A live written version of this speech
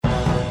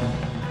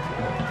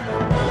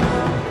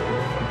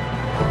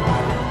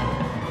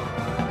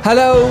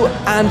Hello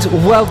and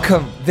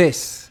welcome.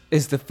 This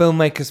is the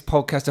Filmmakers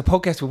Podcast, a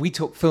podcast where we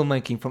talk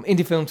filmmaking from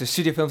indie films to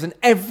studio films and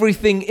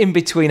everything in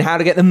between, how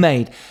to get them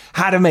made,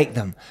 how to make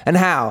them, and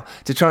how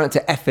to try not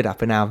to F it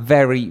up in our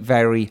very,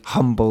 very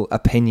humble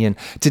opinion.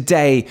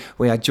 Today,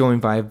 we are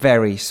joined by a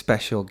very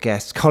special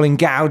guest, Colin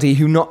Goudie,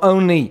 who not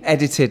only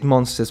edited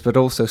Monsters, but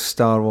also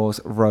Star Wars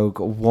Rogue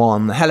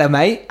One. Hello,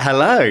 mate.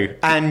 Hello.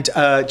 And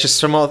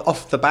just from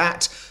off the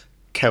bat,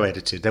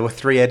 co-edited. There were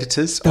 3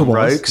 editors on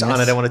Rogues, and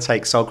I don't want to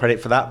take sole credit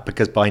for that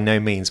because by no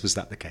means was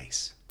that the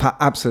case.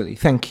 Absolutely,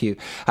 thank you.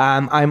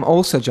 I'm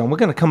also, John, we're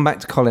going to come back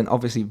to Colin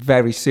obviously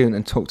very soon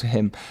and talk to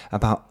him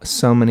about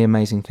so many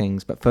amazing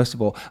things. But first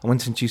of all, I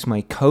want to introduce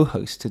my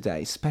co-host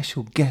today,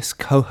 special guest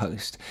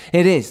co-host.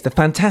 It is the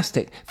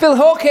fantastic Phil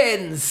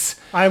Hawkins.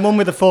 I'm one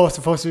with the Force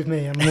is with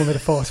me. I'm one with the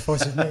Force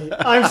is with me.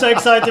 I'm so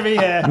excited to be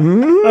here.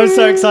 I'm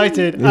so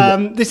excited.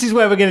 This is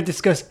where we're going to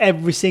discuss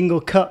every single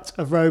cut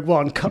of Rogue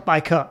One, cut by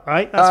cut,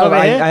 right? That's what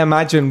we're here. I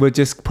imagine we're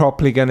just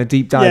properly going to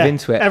deep dive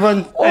into it.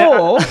 Everyone,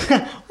 we're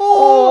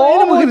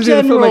going to do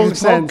the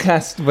Filmmakers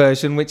Podcast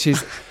version, which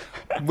is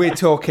we're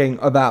talking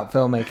about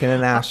filmmaking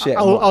and our shit.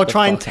 I'll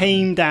try and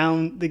tame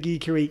down the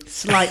geekery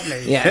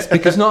slightly. Yes,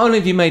 because not only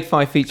have you made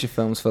 5 feature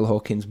films, Phil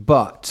Hawkins,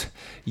 but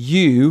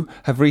you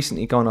have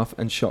recently gone off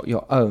and shot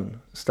your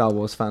own Star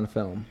Wars fan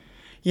film.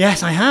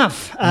 Yes, I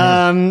have.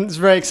 It's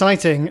very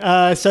exciting.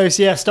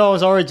 Star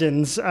Wars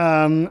Origins,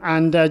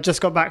 and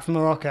just got back from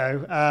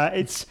Morocco.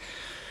 It's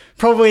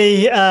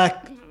probably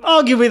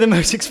arguably the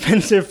most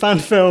expensive fan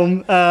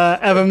film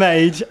ever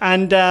made,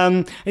 and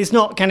it's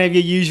not kind of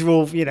your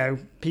usual,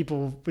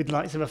 people with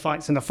lightsaber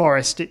fights in the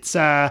forest. It's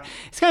kind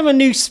of a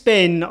new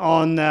spin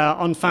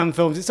on fan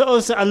films. It's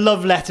also a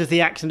love letter to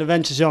the action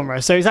adventure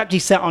genre. So it's actually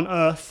set on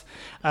Earth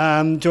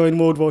during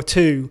World War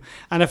II,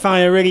 and I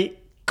found a really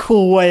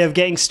cool way of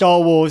getting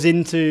Star Wars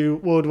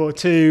into World War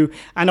II,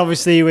 and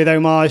obviously with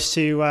homage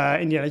to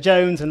Indiana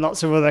Jones and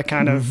lots of other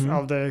kind of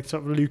the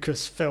sort of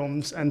Lucas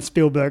films and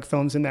Spielberg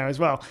films in there as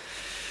well.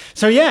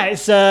 So yeah,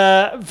 it's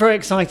very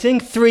exciting.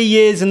 3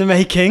 years in the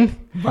making.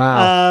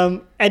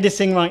 Wow.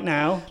 Editing right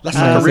now. That's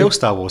like a real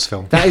Star Wars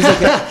film. That is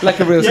like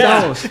a real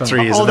Star Wars film.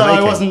 3 years Although in the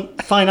making. I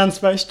wasn't financed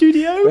by a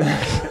studio.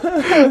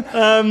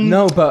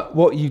 No, but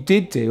what you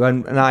did do,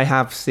 and I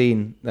have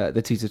seen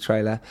the teaser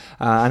trailer,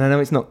 and I know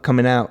it's not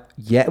coming out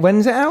yet.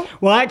 When's it out?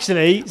 Well,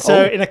 actually,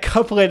 in a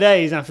couple of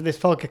days after this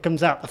podcast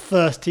comes out, the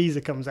first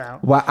teaser comes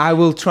out. Well, I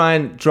will try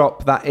and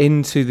drop that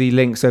into the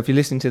link. So if you're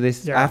listening to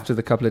this after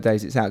the couple of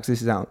days it's out, because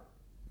this is out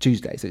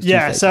Tuesday. So it's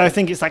Tuesday. So I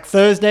think it's like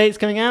Thursday it's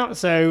coming out.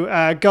 So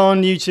go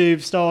on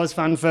YouTube, Star Wars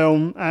fan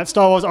film,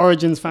 Star Wars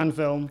Origins fan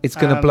film. It's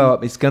going to blow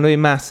up. It's going to be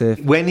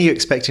massive. When are you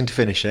expecting to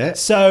finish it?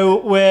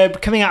 So we're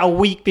coming out a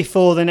week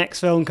before the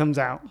next film comes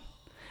out.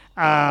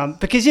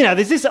 Because,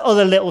 there's this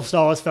other little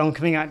Star Wars film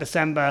coming out in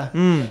December.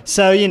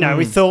 So,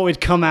 we thought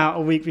we'd come out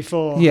a week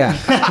before. Yeah.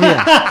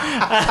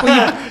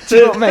 Do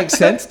you know what makes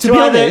sense? To be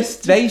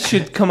honest, they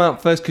should come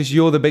out first because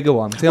you're the bigger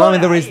one. So,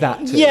 there is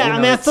that too. Yeah,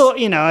 I thought,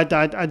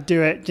 I'd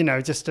do it,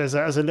 just as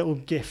a little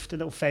gift, a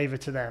little favour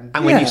to them.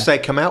 And when you say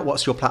come out,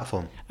 what's your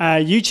platform?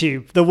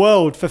 YouTube, the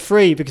world, for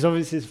free, because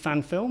obviously it's a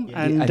fan film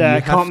and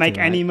can't make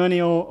any money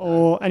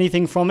or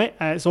anything from it.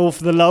 It's all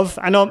for the love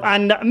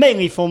and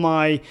mainly for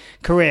my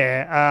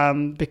career.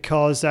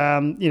 Because,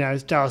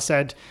 as Giles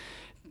said,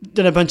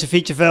 done a bunch of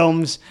feature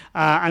films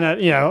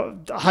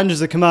and,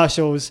 hundreds of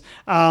commercials.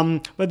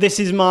 But this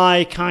is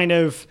my kind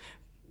of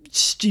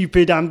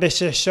stupid,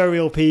 ambitious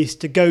showreel piece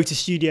to go to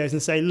studios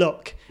and say,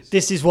 look,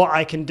 this is what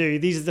I can do.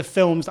 These are the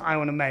films that I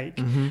want to make.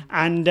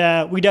 And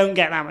we don't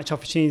get that much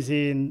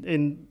opportunity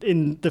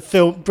in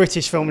the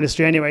British film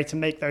industry anyway to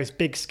make those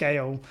big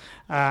scale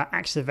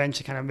action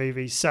adventure kind of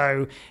movies.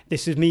 So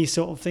this was me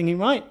sort of thinking,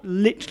 right,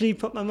 literally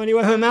put my money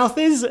where my mouth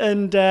is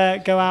and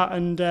go out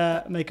and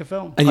make a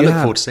film. And I look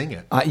forward to seeing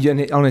it.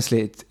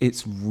 Honestly,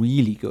 it's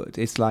really good.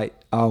 It's like,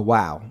 oh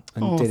wow,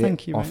 and did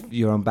thank it you, off mate.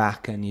 your own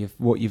back, and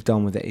what you've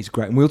done with it is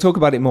great. And we'll talk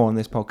about it more on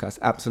this podcast,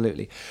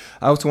 absolutely.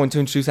 I also want to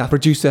introduce our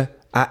producer,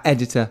 our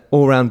editor,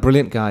 all-round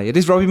brilliant guy. It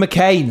is Robbie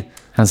McKane.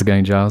 How's it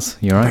going, Giles?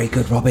 You all right? Very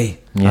good, Robbie.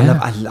 Yeah.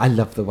 I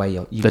love the way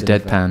you the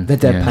deliver. deadpan. The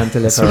deadpan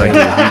delivery.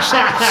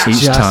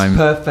 Each just time.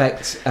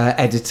 Perfect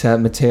editor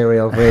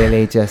material,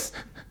 really. Just,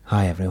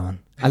 hi, everyone.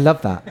 I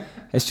love that.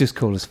 It's just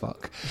cool as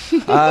fuck.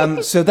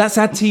 So that's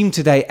our team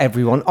today,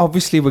 everyone.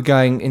 Obviously, we're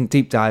going in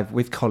deep dive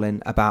with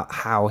Colin about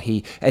how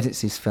he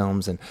edits his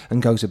films and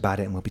goes about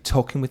it. And we'll be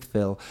talking with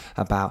Phil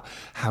about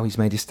how he's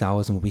made his Star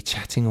Wars. And we'll be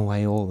chatting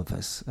away, all of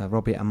us,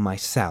 Robbie and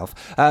myself.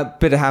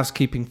 Bit of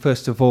housekeeping,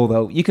 first of all,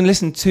 though. You can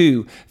listen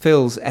to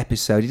Phil's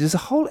episode. He does a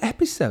whole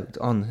episode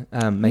on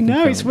making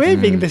films. It's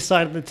weird being this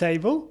side of the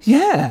table.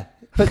 Yeah.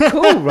 But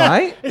cool,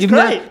 right? It's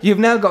great. You've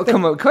now got to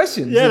come up with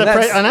questions. Yeah,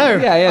 I know.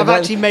 Yeah, I've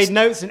actually made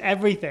notes and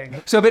everything.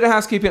 So a bit of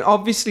housekeeping.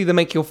 Obviously, the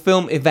Make Your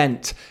Film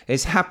event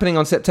is happening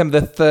on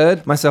September the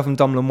 3rd. Myself and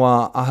Dom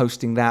Lenoir are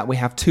hosting that. We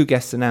have 2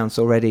 guests announced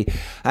already.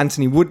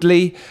 Anthony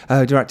Woodley,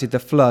 who directed The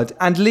Flood,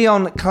 and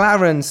Leon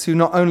Clarence, who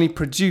not only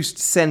produced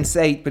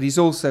Sense8, but he's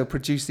also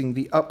producing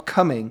the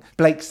upcoming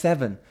Blake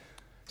 7.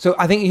 So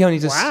I think he only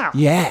just... Wow.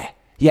 Yeah.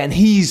 Yeah, and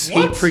He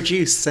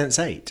produced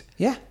Sense8.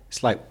 Yeah.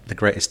 It's like the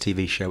greatest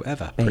TV show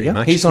ever, There you pretty go.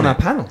 much. He's on isn't our it?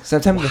 panel,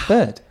 September the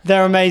 3rd.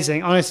 They're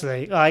amazing,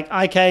 honestly. Like,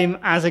 I came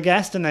as a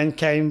guest and then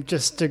came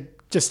just to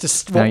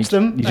watch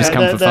them. You just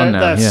come for fun now.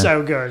 They're Yeah.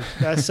 so good.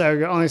 They're so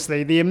good.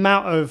 Honestly, the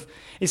amount of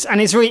it's a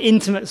really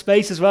intimate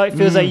space as well. It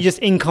feels like you're just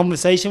in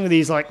conversation with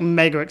these like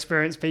mega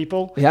experienced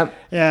people. Yeah.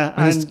 Yeah,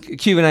 And there's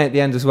Q&A at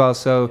the end as well,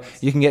 so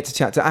you can get to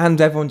chat to,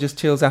 and everyone just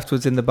chills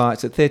afterwards in the bar.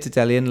 It's at Theatre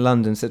Deli in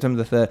London,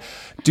 September the 3rd.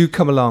 Do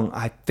come along.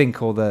 I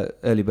think all the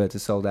early birds are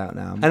sold out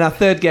now. And our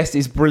third guest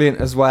is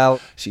brilliant as well.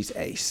 She's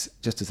ace,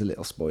 just as a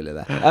little spoiler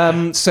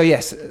there. So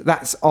yes,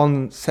 that's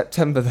on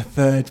September the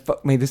 3rd.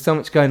 Fuck me, there's so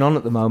much going on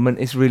at the moment.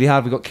 It's really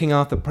hard. We've got King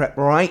Arthur prep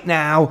right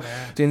now,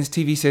 doing this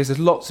TV series. There's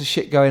lots of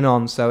shit going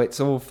on, so it's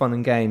all fun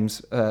and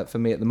games for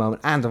me at the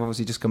moment. And I've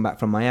obviously just come back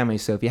from Miami,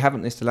 so if you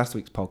haven't listened to last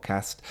week's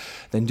podcast,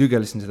 then do go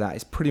listen to that.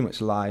 It's pretty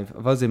much live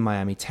of us in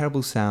Miami.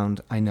 Terrible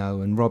sound, I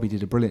know, and Robbie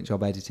did a brilliant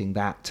job editing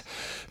that,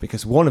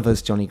 because one of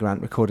us, Johnny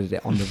Grant, recorded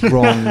it on the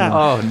wrong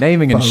Oh,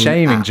 naming and phone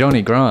shaming app.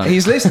 Johnny Grant.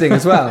 He's listening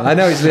as well. I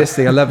know he's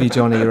listening. I love you,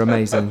 Johnny. You're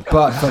amazing.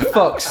 But for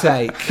fuck's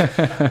sake,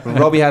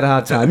 Robbie had a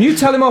hard time. You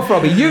tell him off,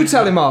 Robbie. You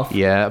tell him off.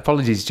 Yeah,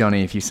 apologies,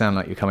 Johnny, if you sound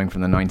like you're coming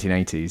from the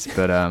 1980s,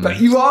 But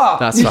you are.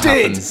 That's you what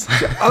did. happens.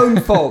 It's your own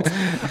fault.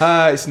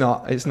 It's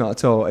not. It's not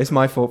at all. It's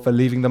my fault for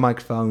leaving the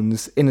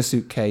microphones in a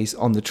suitcase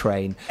on the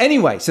train.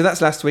 Anyway, so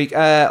that's last week.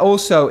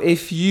 Also,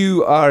 if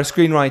you are a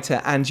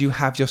screenwriter and you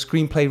have your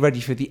screenplay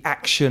ready for the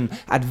action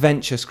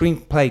adventure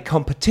screenplay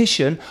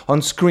competition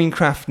on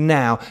Screencraft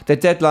now, the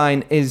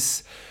deadline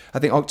is, I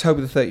think,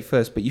 October the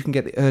 31st, but you can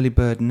get the early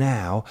bird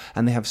now,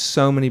 and they have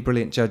so many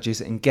brilliant judges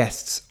and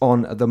guests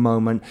on at the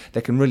moment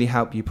that can really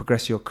help you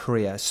progress your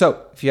career.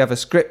 So if you have a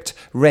script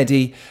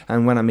ready,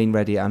 and when I mean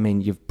ready, I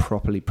mean you've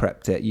properly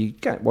prepped it, you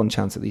get one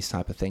chance at these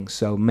type of things.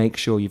 So make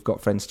sure you've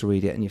got friends to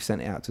read it and you've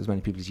sent it out to as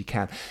many people as you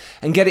can.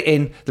 And get it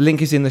in. The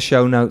link is in the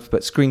show notes,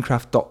 but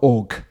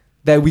screencraft.org.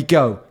 There we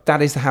go.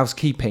 That is the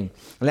housekeeping.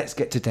 Let's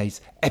get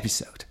today's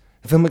episode.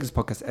 The Filmmakers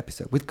Podcast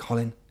episode with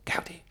Colin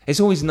Goudie. It's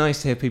always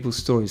nice to hear people's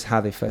stories,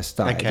 how they first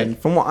started. Okay. And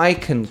from what I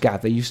can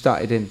gather, you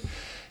started in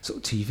sort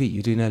of TV. You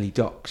were doing early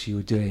docs. You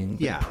were doing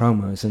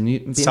promos. And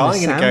you. So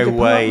I'm going to go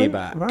way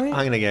back. Right?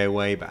 I'm going to go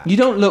way back. You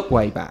don't look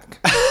way back.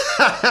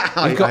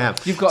 I am.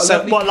 You've got a so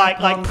lovely what, like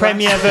background.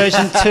 Premiere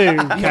version 2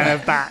 kind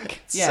of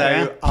back.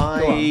 So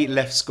I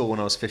left school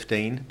when I was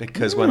 15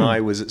 because when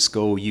I was at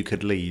school, you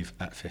could leave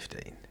at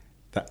 15.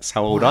 That's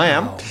how old I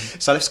am.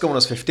 So I left school when I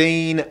was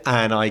 15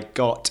 and I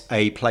got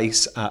a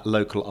place at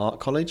local art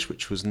college,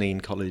 which was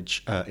Neen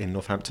College in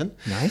Northampton.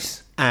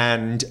 Nice.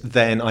 And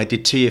then I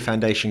did 2-year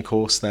foundation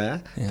course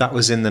there. Yeah. That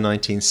was in the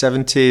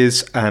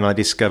 1970s, and I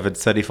discovered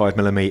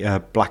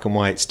 35mm black and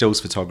white stills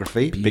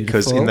photography. Beautiful.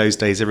 Because in those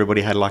days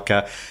everybody had like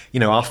a,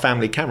 our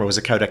family camera was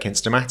a Kodak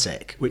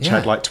Instamatic, which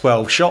had like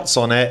 12 shots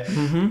on it.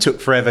 Mm-hmm. Took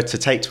forever to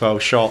take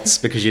 12 shots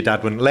because your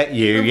dad wouldn't let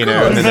you,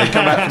 and then they'd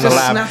come back from the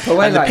lab. Snap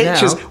away and the like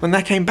pictures, now. when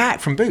they came back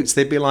from Boots,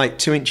 they'd be like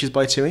 2 inches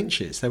by 2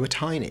 inches. They were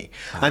tiny.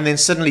 Wow. And then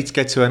suddenly to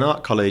go to an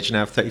art college and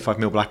have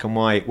 35mm black and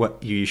white, what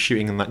you're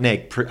shooting on that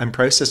neg and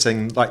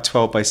processing like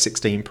 12 by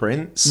 16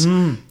 prints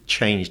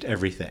changed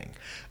everything.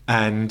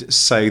 And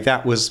so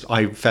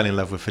I fell in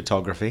love with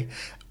photography.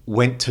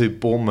 Went to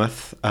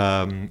Bournemouth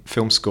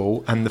Film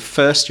School, and the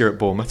first year at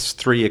Bournemouth,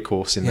 3-year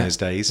course in those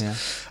days.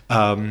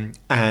 Yeah.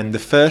 And the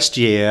first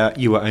year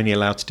you were only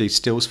allowed to do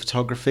stills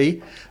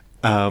photography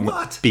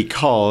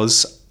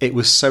because it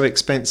was so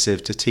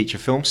expensive to teach a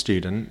film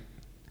student.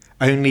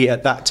 Only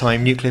at that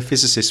time, nuclear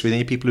physicists were the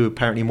only people who were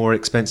apparently more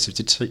expensive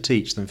to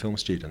teach than film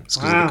students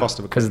because of the cost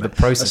of equipment. Because of the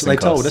processing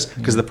That's what they told costs. us,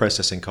 because of the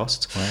processing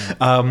costs.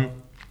 Wow.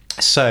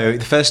 So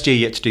the first year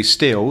you had to do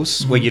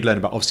stills, where you'd learn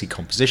about obviously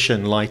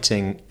composition,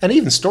 lighting, and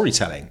even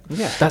storytelling.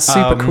 Yeah, that's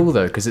super cool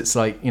though, because it's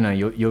like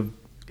you're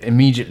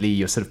immediately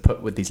you're sort of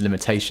put with these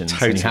limitations,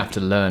 and you have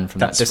to learn from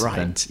that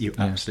discipline. That's right. You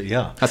absolutely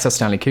are. That's how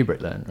Stanley Kubrick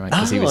learned, right?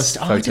 Because he was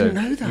I didn't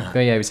know that.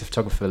 Yeah, he was a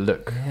photographer for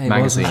Look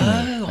magazine.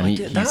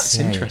 That's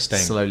interesting.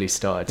 Slowly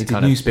started to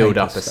kind of build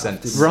up a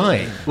sense.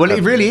 Right. Well,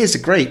 it really is a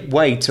great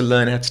way to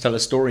learn how to tell a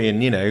story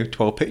in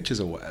 12 pictures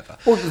or whatever.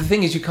 Well, the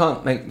thing is, you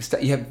can't make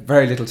mistakes. You have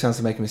very little chance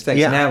of making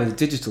mistakes. Now with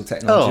digital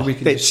technology, we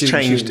can it's just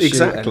changed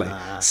exactly.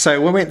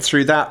 So we went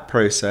through that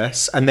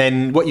process, and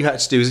then what you had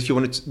to do is, if you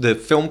wanted the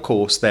film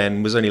course,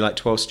 then was only like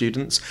 12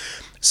 students.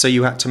 So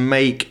you had to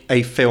make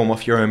a film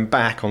off your own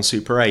back on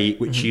Super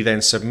 8, which you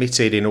then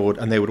submitted in order,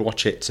 and they would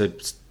watch it to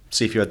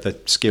see if you had the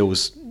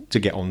skills to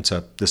get on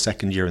to the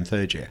second year and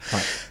third year.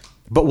 Right.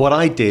 But what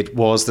I did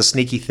was the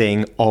sneaky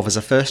thing of, as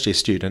a first year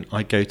student,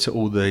 I'd go to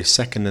all the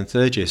second and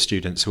third year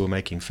students who were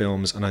making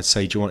films, and I'd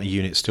say, do you want a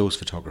unit stills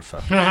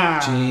photographer?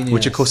 Genius.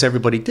 Which of course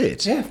everybody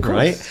did. Yeah, of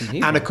course.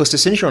 Right? And of course,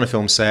 as soon as you're on a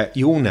film set,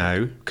 you all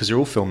know, because you're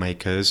all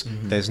filmmakers,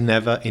 there's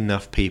never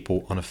enough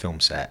people on a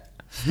film set.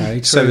 Very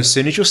true. So as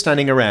soon as you're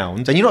standing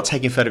around, and you're not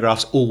taking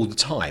photographs all the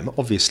time,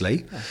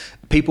 obviously,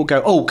 people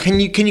go, oh, can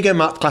you go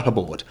mark the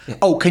clapperboard? Yeah.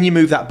 Oh, can you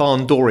move that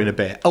barn door in a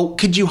bit? Oh,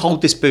 could you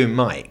hold this boom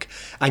mic?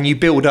 And you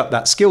build up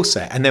that skill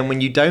set. And then when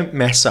you don't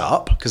mess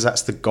up, because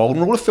that's the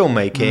golden rule of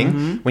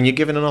filmmaking, when you're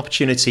given an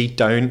opportunity,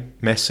 don't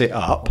mess it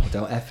up. Oh,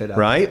 don't F it up.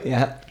 Right?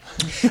 Yeah.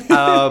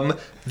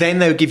 Then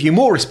they'll give you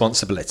more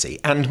responsibility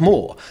and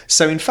more.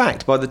 So in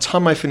fact, by the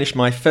time I finished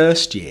my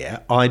first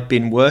year, I'd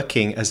been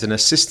working as an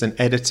assistant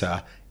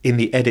editor in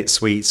the edit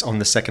suites on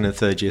the second and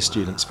third year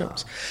students'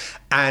 films.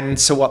 And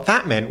so what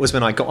that meant was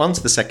when I got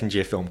onto the second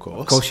year film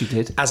course, of course you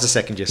did, as a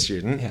second year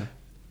student,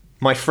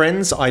 my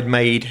friends I'd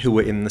made who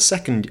were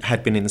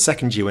had been in the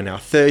second year were now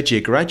third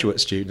year graduate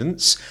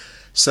students.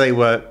 So they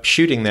were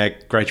shooting their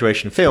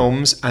graduation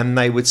films and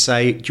they would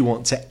say, do you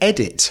want to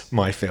edit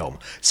my film?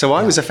 So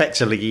I was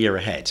effectively a year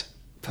ahead.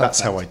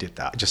 That's how I did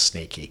that, just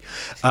sneaky.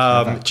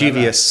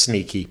 Dubious,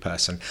 sneaky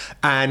person.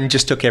 And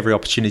just took every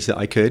opportunity that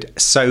I could.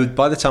 So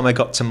by the time I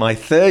got to my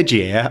third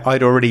year,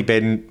 I'd already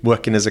been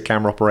working as a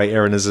camera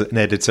operator and as an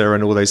editor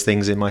and all those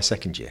things in my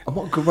second year. And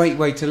what a great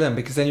way to learn,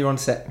 because then you're on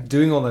set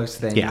doing all those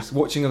things,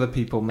 watching other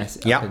people mess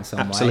it up in some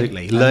way.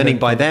 Absolutely. Learning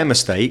by their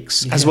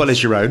mistakes as well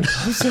as your own.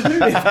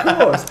 Absolutely, of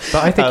course.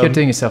 But I think you're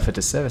doing yourself a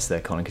disservice there,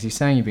 Colin, because you're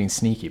saying you're being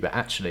sneaky, but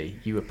actually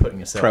you were putting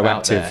yourself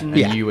out there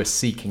and you were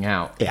seeking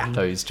out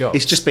those jobs.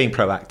 It's just being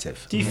proactive.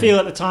 Do you feel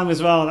at the time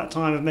as well, that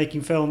time of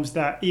making films,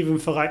 that even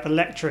for like the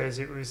lecturers,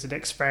 it was an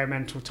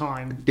experimental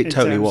time? It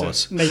totally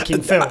was.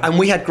 Making film. And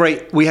we had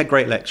great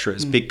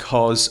lecturers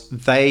because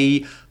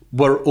they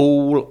were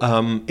all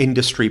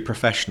industry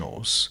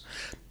professionals.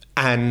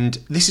 And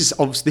this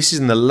is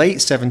in the late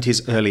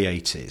 70s, early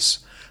 80s.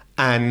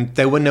 And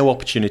there were no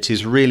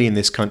opportunities really in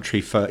this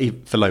country for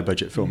low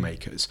budget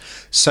filmmakers.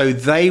 So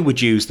they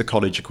would use the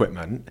college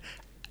equipment,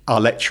 our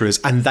lecturers,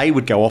 and they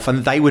would go off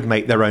and they would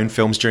make their own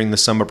films during the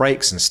summer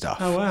breaks and stuff.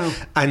 Oh wow!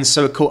 And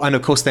so,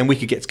 of course, then we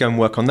could get to go and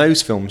work on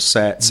those film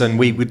sets, and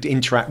we would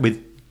interact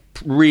with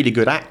really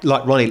good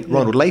like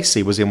Ronald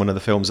Lacey was in one of the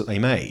films that they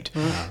made.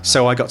 Wow.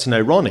 So I got to know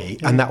Ronnie,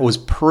 and that was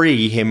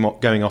pre him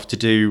going off to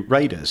do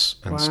Raiders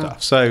and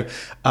stuff. So.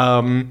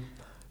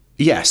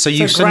 So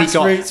you suddenly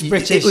got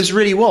British. It was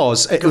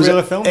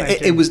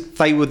filmmaking. It was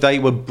they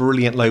were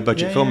brilliant low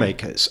budget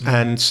filmmakers,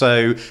 and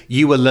so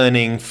you were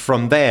learning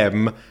from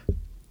them.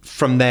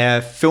 From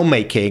their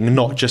filmmaking,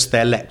 not just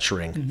their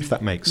lecturing, if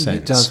that makes sense.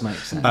 It does make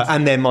sense.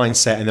 And their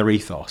mindset and their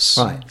ethos.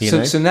 Right.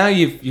 So now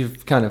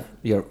you've kind of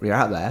you're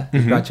out there.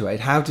 You've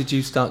graduated. How did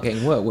you start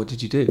getting work? What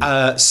did you do?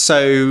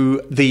 So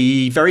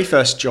the very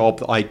first job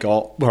that I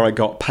got, where I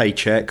got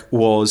paycheck,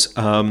 was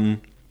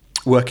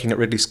working at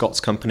Ridley Scott's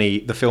company,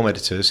 the Film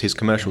Editors, his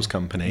commercials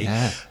company,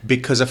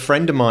 because a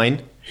friend of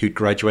mine who'd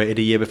graduated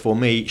a year before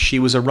me, she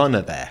was a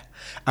runner there.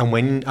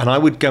 And I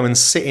would go and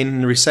sit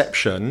in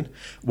reception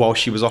while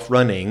she was off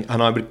running,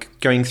 and I would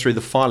going through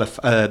the file of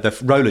the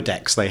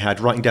Rolodex they had,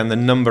 writing down the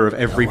number of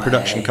every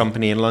production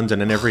company in London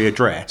and every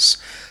address,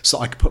 so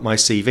I could put my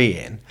CV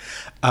in.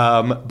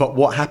 But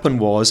what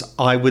happened was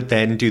I would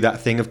then do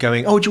that thing of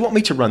going, oh, do you want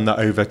me to run that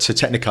over to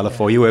Technicolor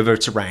for you, over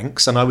to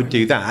Ranks? And I would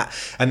do that.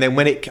 And then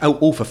when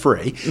all for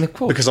free,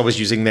 because I was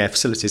using their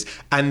facilities.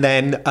 And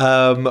then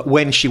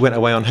when she went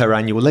away on her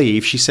annual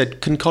leave, she said,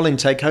 can Colin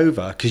take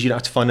over? Because you'd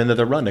have to find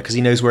another runner, because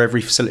he knows where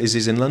every facilities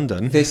is in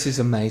London. This is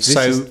amazing.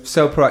 This is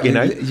so proactive. You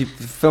know,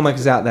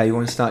 filmmakers out there, you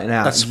want to start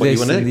out. That's what you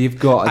want to do. You've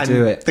got to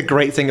do it. The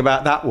great thing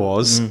about that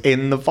was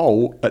in the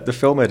vault at the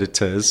Film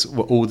Editors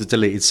were all the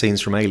deleted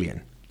scenes from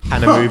Alien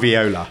and a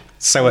moviola.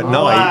 So at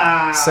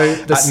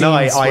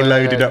night, I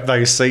loaded up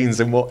those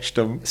scenes and watched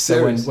them.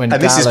 So when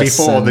and this is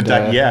before the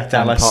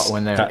Dallas,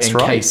 when they're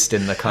encased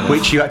in the kind of,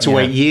 which you had to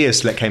wait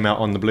years till it came out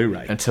on the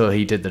Blu-ray until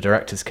he did the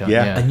director's cut.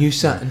 Yeah. And you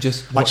sat and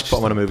just I just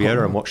put them on a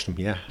moviola and watched them.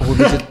 Yeah,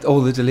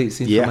 all the deleted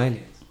scenes from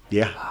Alien.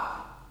 Yeah.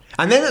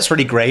 And then that's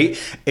really great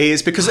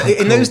is because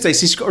in those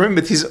days, you've got to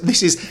remember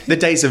this is the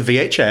days of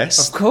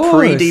VHS, of course,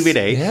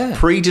 pre-DVD,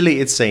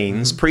 pre-deleted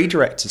scenes,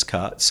 pre-director's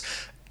cuts.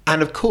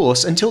 And of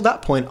course, until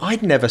that point,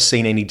 I'd never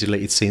seen any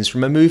deleted scenes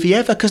from a movie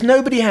ever, because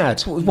nobody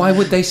had. Why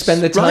would they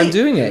spend the time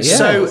doing it? Yeah.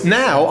 So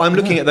now I'm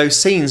looking at those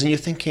scenes and you're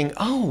thinking,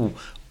 I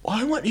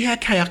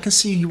can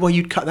see why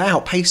you'd cut that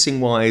out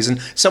pacing-wise.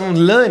 And someone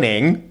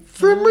learning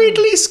from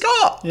Ridley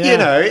Scott. You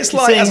know, it's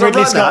like as a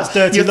Ridley runner, Scott's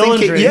dirty you're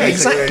laundry, thinking,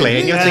 exactly.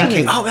 And you're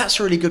thinking, oh, that's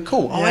really good,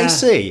 cool. Oh, I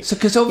see. So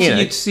because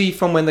obviously you'd see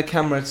from when the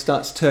camera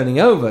starts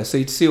turning over, so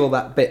you'd see all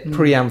that bit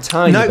pre-am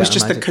time. No, it was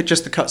just the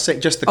cut scene.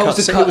 It was the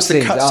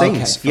cut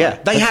scenes. Yeah,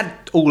 they had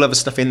all other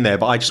stuff in there,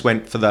 but I just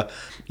went for the,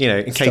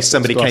 in case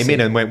somebody came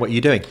in and went, "What are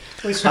you doing?"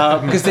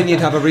 Because then you'd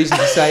have a reason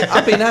to say,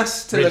 "I've been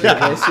asked to look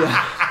at this."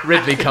 Yeah.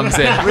 Ridley comes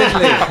in.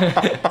 Ridley,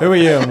 who are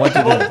you? And what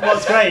did you do?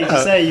 What's great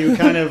to say, you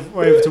kind of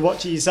were able to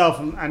watch it yourself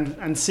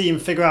and see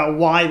and figure out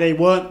why they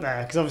weren't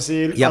there, because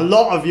obviously a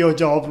lot of your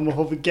job, and we'll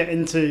probably get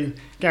into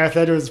Gareth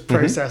Edwards'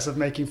 process of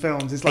making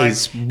films, is like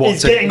what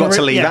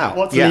to leave out.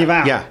 What to leave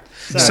out. Yeah.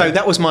 So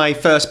that was my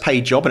first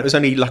paid job, and it was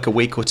only like a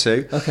week or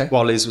two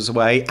while Liz was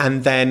away,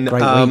 and then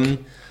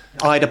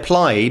I'd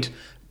applied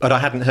but I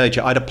hadn't heard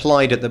yet. I'd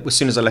applied as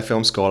soon as I left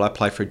film school, I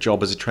applied for a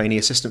job as a trainee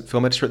assistant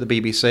film editor at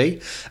the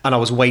BBC, and I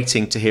was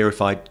waiting to hear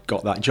if I'd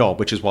got that job,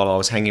 which is while I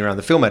was hanging around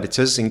the film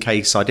editors in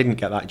case I didn't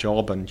get that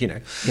job, and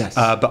Yes.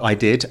 But I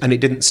did, and it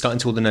didn't start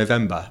until the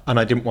November, and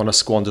I didn't want to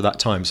squander that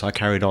time, so I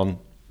carried on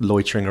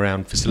loitering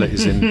around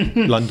facilities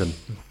in London,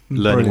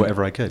 learning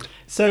whatever I could.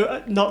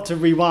 So, not to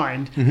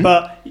rewind,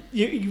 but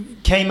you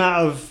came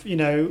out of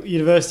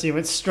university and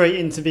went straight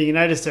into being an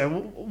editor.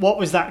 What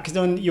was that? Because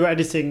when you were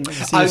editing,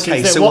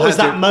 what was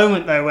that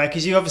moment though?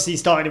 Because you obviously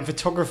started in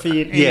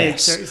photography and image,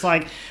 so it's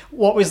like,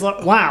 what was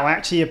like? Wow,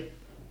 actually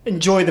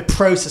enjoy the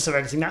process of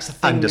editing. That's the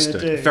thing. Understood.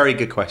 I'm gonna do. Very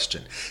good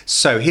question.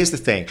 So here's the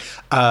thing.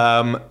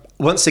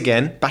 Once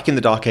again, back in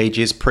the dark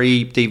ages,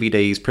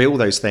 pre-DVDs, pre all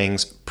those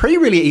things,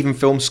 pre-really even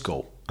film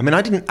school. I mean,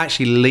 I didn't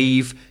actually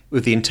leave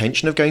with the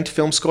intention of going to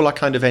film school. I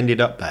kind of ended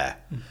up there,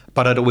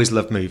 but I'd always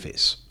loved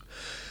movies.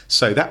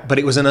 But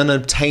it was an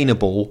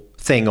unobtainable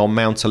thing on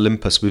Mount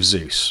Olympus with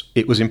Zeus.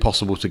 It was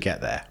impossible to get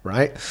there,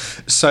 right?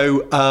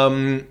 So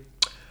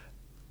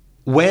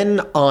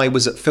when I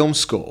was at film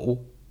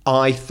school,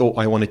 I thought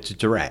I wanted to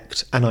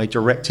direct, and I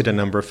directed a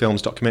number of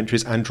films,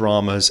 documentaries and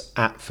dramas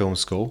at film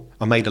school.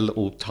 I made a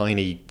little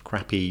tiny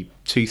crappy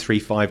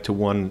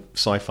 2-3-5-1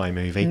 sci-fi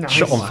movie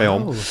shot on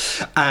film.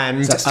 And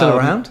is that still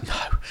around? No,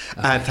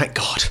 and thank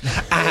God.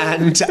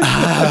 And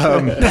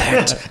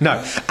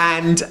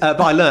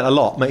but I learned a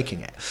lot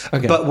making it.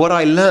 Okay. But what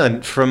I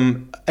learned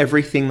from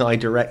everything that I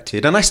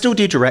directed, and I still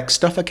do direct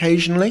stuff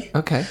occasionally.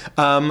 Okay.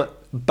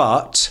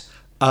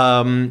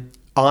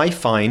 I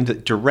find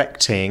that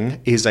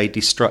directing is a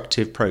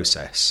destructive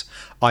process.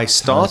 I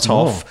start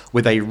off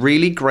with a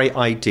really great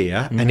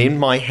idea, and in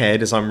my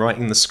head, as I'm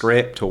writing the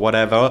script or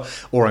whatever,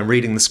 or I'm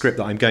reading the script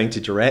that I'm going to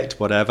direct,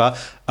 whatever,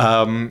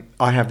 I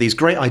have these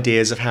great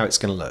ideas of how it's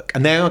going to look.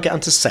 And then I'll get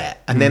onto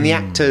set, and then the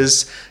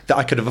actors that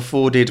I could have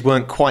afforded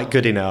weren't quite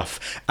good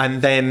enough,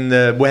 and then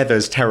the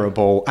weather's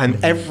terrible,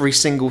 and every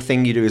single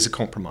thing you do is a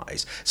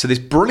compromise. So this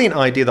brilliant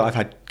idea that I've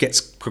had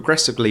gets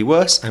progressively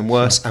worse and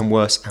worse and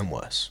worse and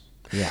worse.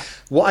 Yeah.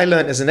 What I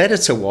learned as an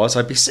editor was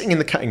I'd be sitting in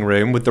the cutting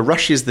room with the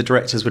rushes the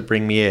directors would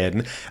bring me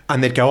in,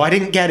 and they'd go, I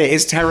didn't get it,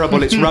 it's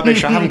terrible, it's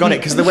rubbish, I haven't got it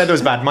because the weather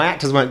was bad, my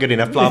actors weren't good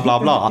enough, blah, blah,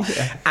 blah.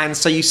 And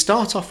so you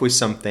start off with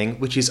something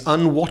which is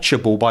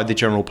unwatchable by the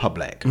general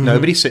public.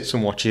 Nobody sits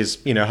and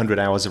watches, 100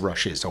 hours of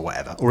rushes or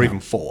whatever, or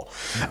even 4.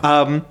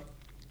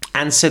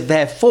 And so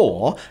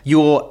therefore,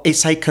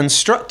 it's a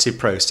constructive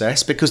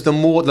process, because the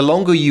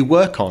longer you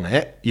work on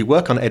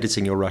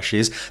editing your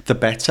rushes, the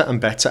better and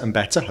better and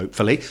better,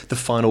 hopefully, the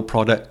final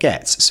product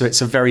gets. So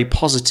it's a very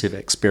positive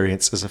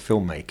experience as a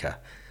filmmaker.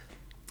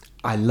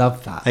 I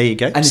love that. There you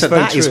go. And so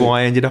that is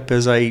why I ended up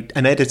as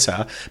an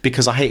editor,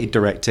 because I hated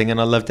directing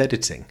and I loved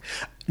editing.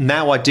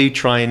 Now I do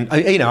try and,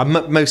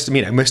 most of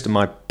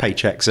my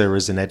paychecks are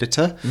as an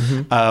editor.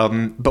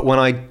 But when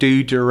I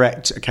do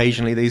direct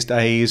occasionally these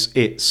days,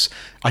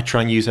 I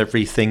try and use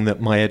everything that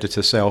my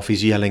editor self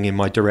is yelling in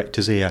my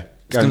director's ear.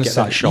 Go and get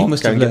that shot,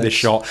 go and get this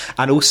shot.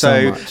 And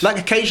also, like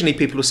occasionally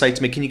people will say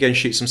to me, can you go and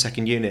shoot some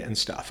second unit and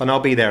stuff? And I'll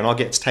be there and I'll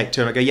get to take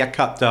 2 and I go, yeah,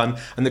 cut, done.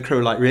 And the crew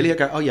are like, really? I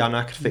go, oh yeah, no,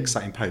 I could fix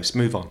that in post,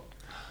 move on.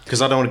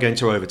 Because I don't want to go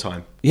into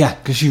overtime. Yeah,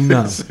 because And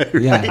that's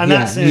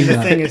the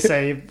thing is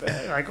say,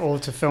 like all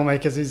to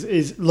filmmakers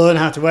is learn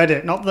how to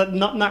edit.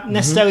 Not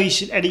necessarily you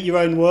should edit your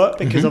own work,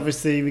 because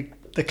obviously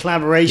the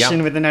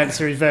collaboration with an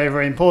editor is very,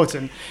 very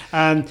important.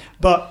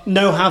 But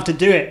know how to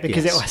do it,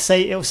 because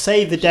it'll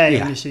save the day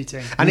when you're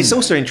shooting. And it's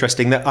also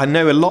interesting that I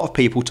know a lot of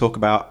people talk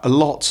about a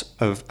lot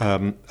of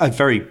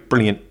very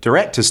brilliant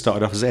directors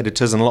started off as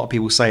editors, and a lot of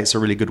people say it's a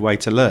really good way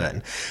to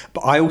learn.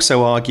 But I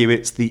also argue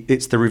it's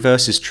the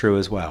reverse is true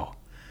as well.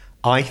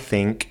 I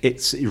think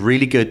it's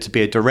really good to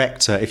be a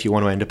director if you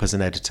want to end up as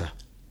an editor.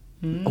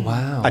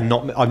 Wow. And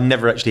I've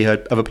never actually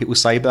heard other people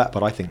say that,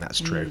 but I think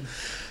that's true.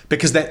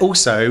 Because then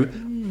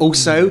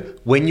also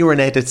when you're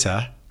an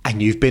editor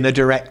and you've been a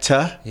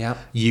director,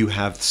 you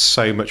have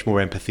so much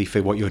more empathy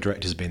for what your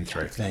director's been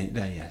through.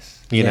 Yes.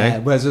 You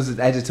know? Whereas as an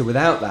editor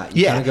without that,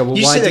 you kind of go, well,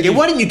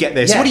 why didn't you get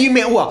this? Yeah. What do you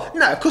mean? Well,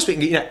 no, of course we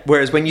can.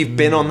 Whereas when you've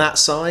been on that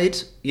side,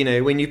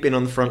 when you've been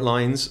on the front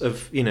lines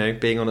of,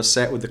 being on a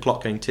set with the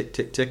clock going tick,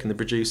 tick, tick, and the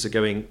producer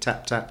going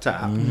tap, tap,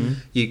 tap,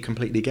 you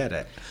completely get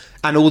it.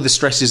 And all the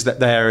stresses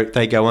that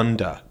they go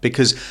under.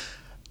 Because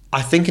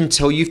I think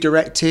until you've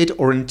directed,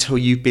 or until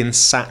you've been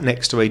sat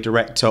next to a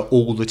director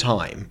all the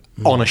time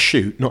on a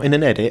shoot, not in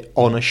an edit,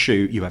 on a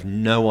shoot, you have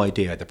no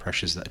idea the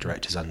pressures that a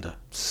director's under.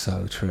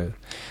 So true.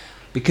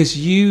 Because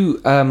you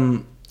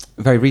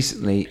very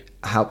recently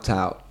helped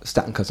out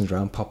Staten Cousins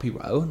around Poppy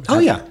Row.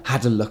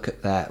 Had a look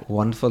at their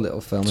wonderful little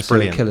film, A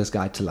Serial Killer's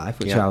Guide to Life,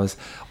 which I was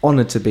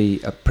honoured to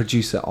be a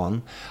producer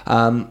on.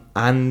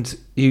 And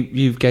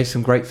you gave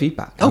some great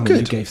feedback. Good.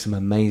 You gave some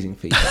amazing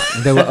feedback.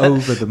 They were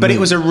over the moon. But it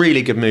was a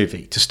really good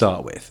movie to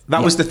start with.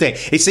 That was the thing.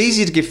 It's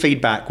easy to give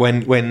feedback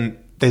when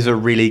there's a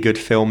really good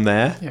film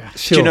there. Yeah.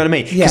 Sure. Do you know what I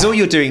mean? Because all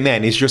you're doing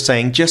then is you're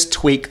saying, just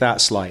tweak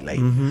that slightly,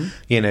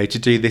 to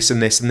do this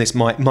and this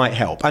might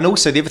help. And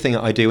also the other thing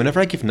that I do, whenever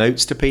I give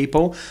notes to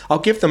people, I'll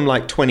give them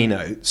like 20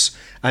 notes.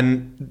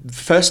 And the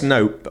first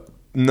note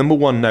number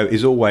one note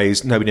is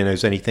always nobody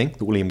knows anything,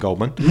 the William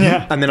Goldman.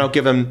 Yeah. And then I'll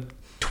give them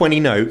 20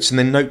 notes, and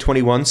then note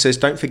 21 says,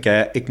 don't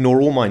forget,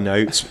 ignore all my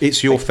notes.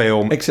 It's your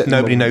film. Except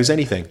nobody knows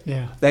anything.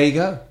 Yeah. There you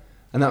go.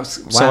 And that's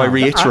wow. So I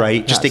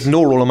reiterate, just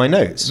ignore all of my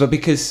notes. But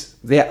because,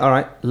 all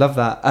right, love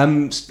that.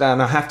 And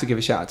I have to give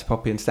a shout out to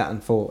Poppy and Staten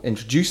for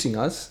introducing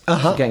us,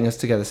 for getting us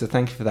together. So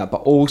thank you for that.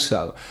 But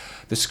also,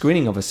 the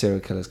screening of A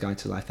Serial Killer's Guide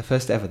to Life, the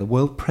first ever, the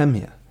world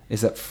premiere,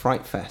 is at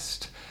Fright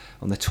Fest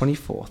on the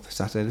 24th,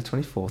 Saturday the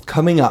 24th.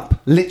 Coming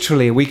up,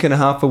 literally a week and a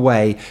half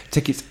away.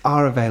 Tickets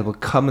are available.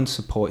 Come and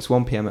support. It's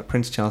 1 p.m. at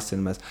Prince Charles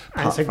Cinemas.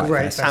 And it's a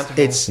great festival.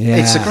 It's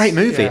a great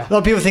movie. Yeah. A lot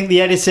of people think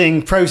the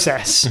editing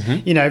process,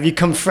 if you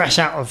come fresh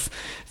out of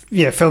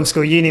film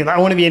school, uni, like,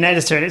 I want to be an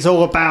editor, and it's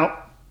all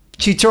about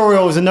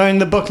tutorials and knowing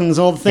the buttons,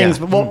 all the things.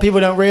 But what people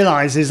don't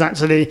realise is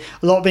actually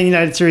a lot of being an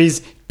editor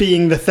is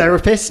being the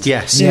therapist.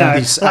 Yes,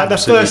 like the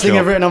first thing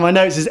I've written on my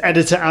notes is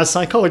editor as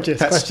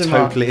psychologist. That's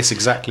totally, it's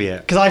exactly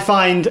it. Because I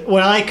find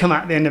when I come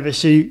at the end of a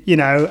shoot,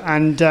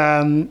 and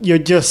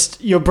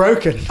you're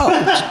broken.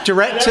 Oh,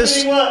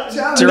 directors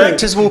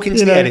walk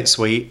into the edit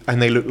suite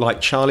and they look like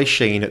Charlie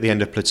Sheen at the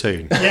end of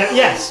Platoon. Yeah,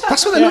 yes,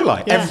 that's what they look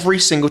like every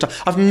single time.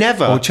 I've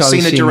never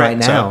seen a director. Right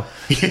now.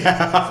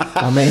 Yeah,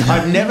 I mean,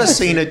 I've never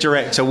seen a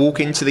director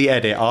walk into the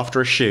edit after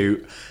a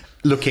shoot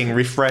looking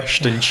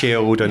refreshed and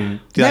chilled, and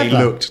they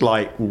looked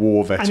like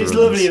war veterans. And it's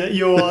lovely that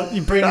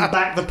you bring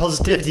back the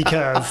positivity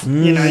curve.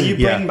 You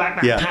bring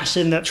back that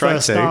passion that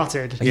first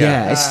started.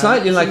 Yeah, it's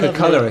slightly like a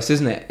colorist,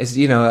 isn't it? It's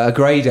a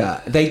grader.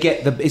 They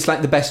get it's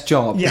like the best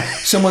job. Yeah.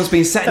 Someone's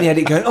been sat in the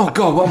edit going, "Oh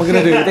God, what am I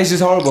going to do? This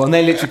is horrible," and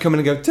they literally come in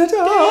and go,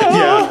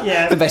 "Ta-da!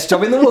 Yeah, the best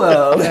job in the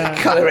world."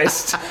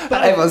 Colorist.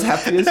 Everyone's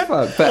happy as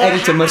fuck. But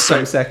editor must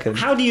go second.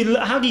 How do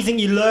you think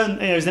you learn?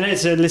 As an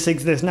editor listening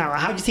to this now,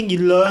 how do you think you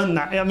learn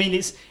that? I mean,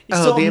 it's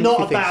sort of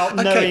not about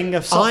knowing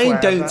of software. I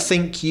don't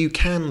think you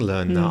can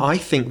learn that. I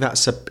think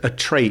that's a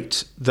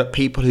trait that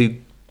people who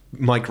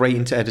migrate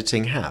into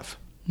editing have.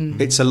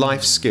 It's a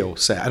life skill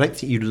set. I don't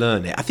think you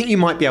learn it. I think you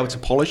might be able to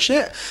polish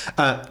it.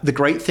 The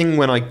great thing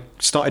when I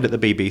started at the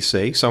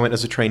BBC, so I went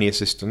as a trainee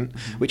assistant,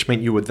 which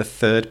meant you were the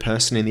third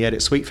person in the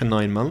edit suite for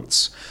 9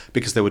 months,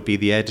 because there would be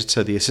the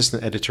editor, the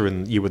assistant editor,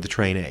 and you were the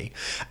trainee.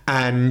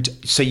 And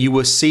so you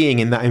were seeing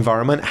in that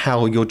environment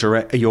how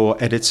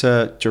your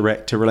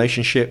editor-director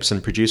relationships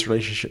and producer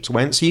relationships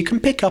went. So you can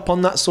pick up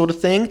on that sort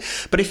of thing.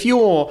 But if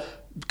you're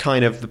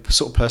kind of the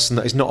sort of person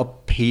that is not a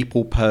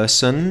people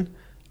person,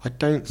 I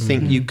don't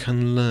think you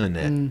can learn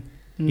it.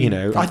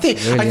 I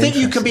think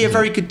you can be a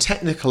very good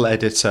technical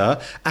editor,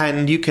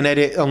 and you can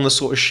edit on the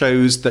sort of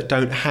shows that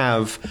don't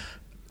have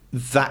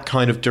that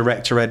kind of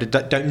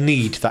director-editor, don't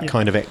need that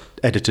kind of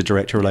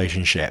editor-director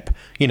relationship.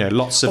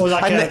 Lots of...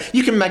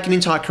 you can make an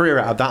entire career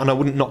out of that, and I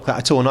wouldn't knock that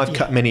at all. And I've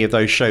cut many of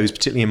those shows,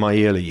 particularly in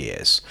my early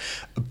years.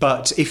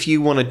 But if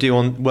you want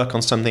to work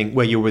on something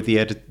where you're with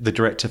the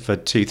director for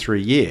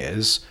 2-3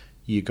 years,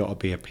 you got to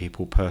be a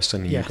people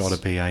person. You've got to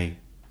be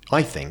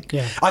I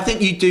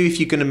think you do if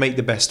you're going to make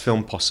the best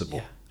film possible.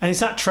 Yeah. And it's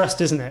that trust,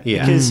 isn't it?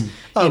 Yeah. Because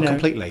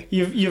completely.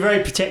 You're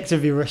very protective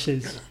of your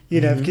rushes.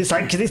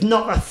 Because it's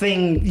not a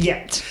thing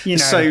yet.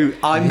 So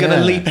I'm going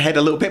to leap ahead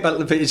a little bit,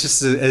 but it's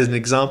just as an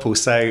example.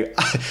 So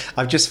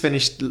I've just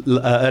finished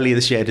earlier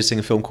this year editing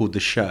a film called The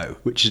Show,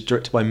 which is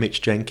directed by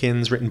Mitch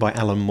Jenkins, written by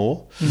Alan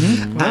Moore.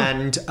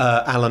 And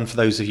Alan, for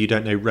those of you who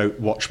don't know, wrote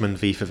Watchmen,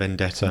 V for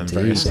Vendetta, and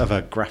various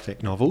other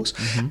graphic novels.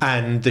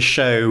 And The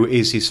Show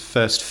is his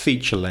first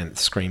feature-length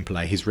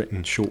screenplay. He's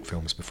written short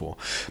films before.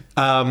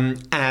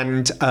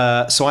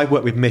 So I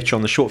worked with Mitch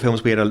on the short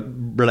films. We had a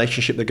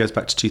relationship that goes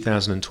back to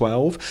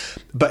 2012.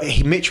 But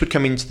Mitch would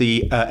come into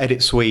the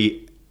edit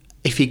suite,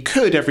 if he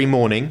could, every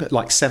morning at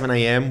like 7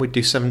 a.m. We'd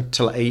do 7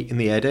 till 8 in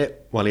the edit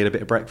while he had a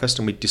bit of breakfast,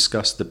 and we'd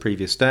discuss the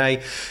previous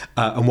day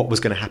and what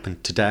was going to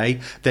happen today.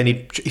 Then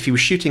if he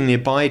was shooting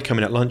nearby, he'd come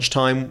in at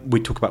lunchtime.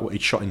 We'd talk about what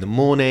he'd shot in the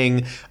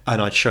morning,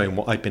 and I'd show him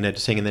what I'd been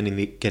editing, and then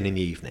again in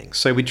the evening.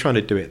 So we'd try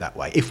to do it that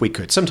way if we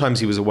could. Sometimes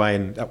he was away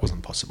and that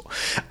wasn't possible.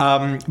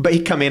 But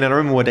he'd come in, and I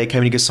remember one day he came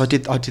in and he goes, "So I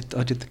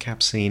did the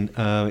cab scene."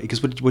 He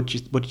goes, what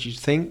did you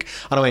think?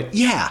 And I went,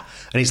 "Yeah."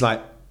 And he's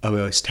like, "Oh,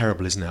 well, it's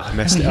terrible, isn't it? I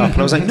messed it up." And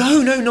I was like,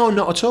 no,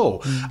 not at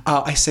all.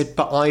 I said,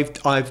 "But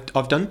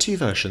I've done 2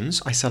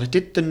 versions." I said, "I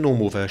did the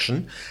normal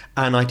version,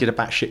 and I did a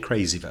batshit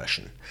crazy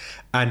version."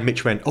 And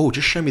Mitch went, "Oh,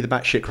 just show me the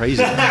batshit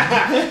crazy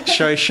version."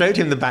 So I showed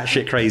him the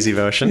batshit crazy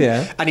version,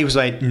 and he was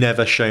like,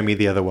 "Never show me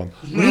the other one."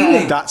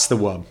 Really? That's the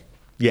one.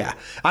 Yeah,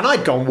 and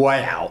I'd gone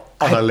way out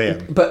on a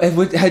limb. But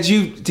did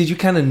you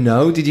kind of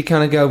know? Did you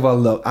kind of go, "Well,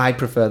 look, I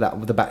prefer that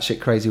with the batshit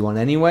crazy one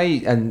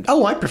anyway"? And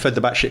I preferred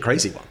the batshit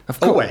crazy one. Of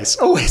course,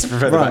 always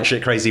prefer the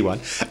batshit crazy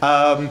one.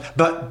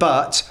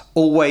 But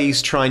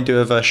always try and do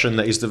a version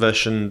that is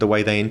the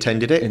way they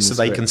intended it, so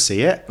they can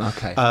see it.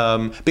 Okay.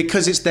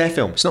 Because it's their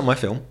film. It's not my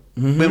film. I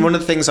mean, one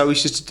of the things I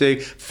always used to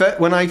do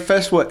when I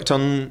first worked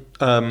on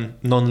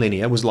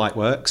non-linear was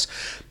Lightworks,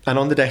 and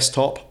on the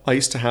desktop I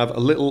used to have a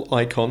little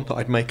icon that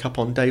I'd make up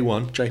on day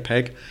one,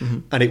 JPEG,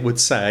 and it would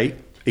say,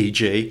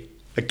 e.g.,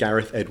 a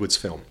Gareth Edwards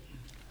film.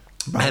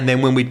 Right. And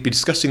then when we'd be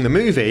discussing the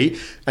movie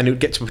and it would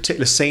get to a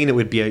particular scene, it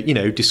would be,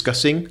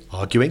 discussing,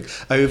 arguing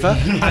over.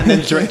 And then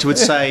the director would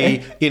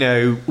say,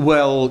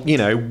 well,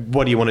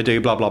 what do you want to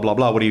do? Blah, blah, blah,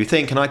 blah. What do you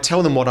think? And I'd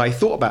tell them what I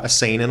thought about a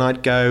scene, and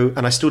I'd go,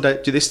 and I still do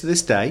this to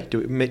this day, do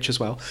it with Mitch as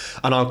well.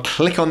 And I'll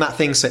click on that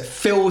thing so it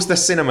fills the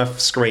cinema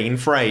screen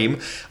frame.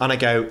 And I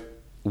go,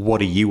 what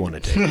do you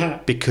want to do?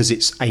 Because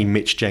it's a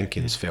Mitch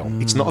Jenkins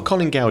film. It's not a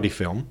Colin Goudie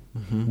film.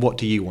 What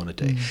do you want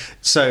to do?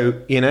 So,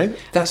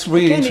 that's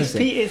really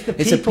interesting.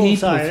 It's a people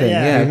side, thing,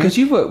 yeah. Because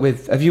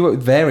have you worked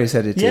with various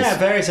editors? Yeah,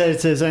 various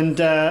editors, and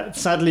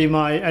sadly,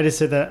 my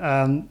editor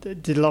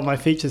that did a lot of my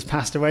features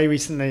passed away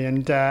recently,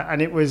 and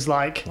it was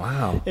like,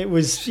 wow, it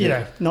was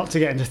not to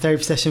get into a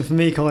therapy session for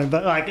me, Colin,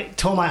 but like it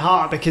tore my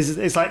heart because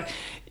it's like.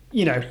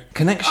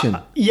 Connection.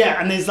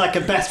 And there's like a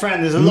best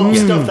friend. There's a lot of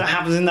stuff that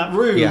happens in that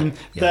room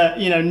that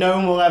no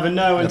one will ever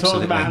know and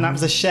talk about, and that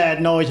was a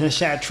shared knowledge and a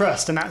shared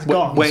trust, and that's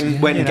gone.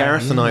 When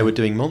Gareth and I were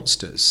doing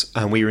Monsters,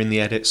 and we were in the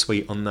edit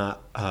suite on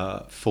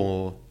that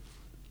for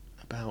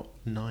about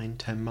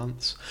 9-10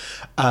 months,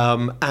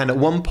 and at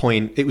one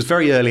point it was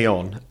very early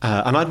on,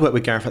 and I'd worked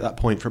with Gareth at that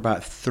point for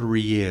about 3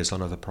 years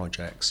on other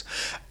projects,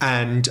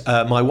 and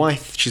my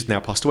wife, she's now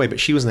passed away, but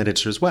she was an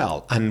editor as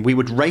well, and we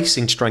were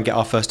racing to try and get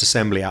our first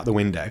assembly out the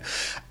window,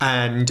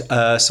 and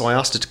so I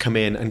asked her to come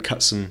in and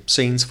cut some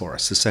scenes for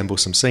us, assemble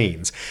some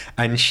scenes,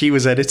 and she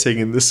was editing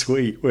in the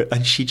suite,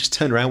 and she just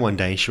turned around one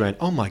day and she went,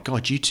 oh my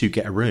god, you two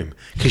get a room,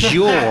 because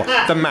you're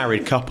the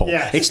married couple.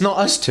 It's not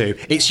us two,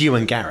 it's you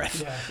and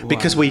Gareth,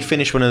 because we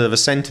finished one of the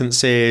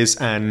sentences,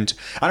 and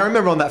I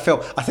remember on that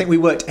film, I think we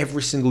worked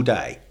every single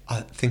day.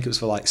 I think it was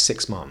for like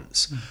 6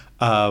 months,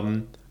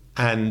 and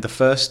the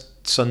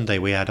first Sunday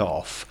we had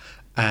off,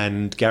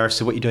 and Gareth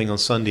said, what are you doing on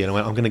Sunday? And I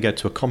went, I'm going to go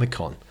to a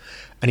Comic-Con.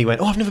 And he went,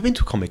 oh, I've never been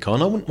to a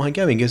Comic-Con, I wouldn't mind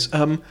going. He goes,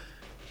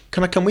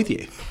 can I come with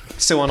you?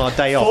 So on our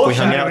day off, we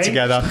hung out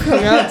together. I've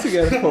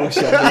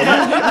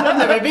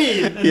never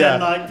been. And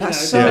then, and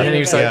then he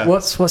was like,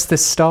 what's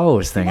this Star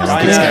Wars thing?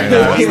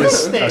 He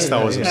was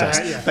Star Wars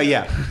obsessed. But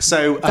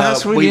so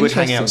really we would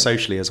hang out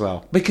socially as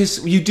well.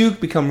 Because you do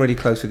become really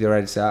close with your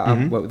editor.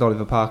 I worked with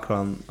Oliver Parker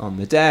on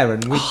The Dare,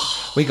 and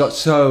we got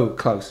so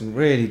close, and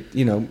really,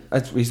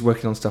 he's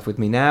working on stuff with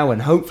me now,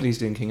 and hopefully he's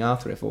doing King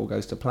Arthur if all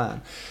goes to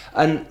plan.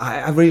 And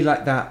I really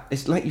like that.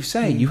 It's like you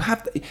say, you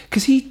have,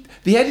 because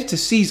the editor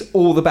sees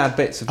all the bad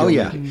bits of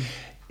your movie.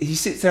 He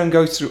sits there and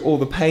goes through all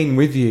the pain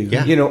with you.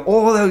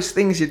 All those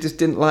things you just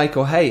didn't like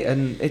or hate,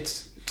 and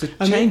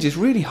change is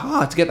really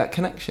hard to get that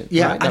connection.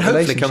 And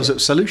hopefully comes up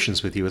with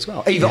solutions with you as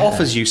well. Either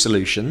offers you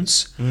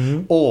solutions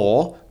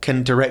or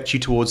can direct you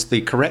towards the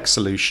correct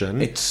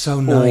solution. It's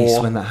so nice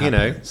when that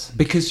happens.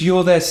 Because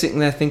you're there sitting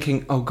there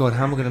thinking, oh God,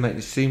 how am I going to make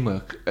this scene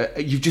work?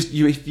 You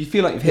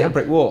feel like you've hit a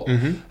brick wall,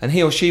 and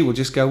he or she will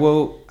just go,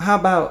 well, how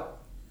about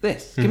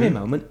this? Give me a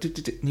moment.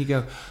 And you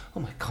go, oh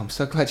my God, I'm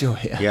so glad you're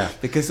here. Yeah.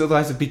 Because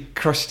otherwise I'd be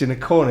crushed in a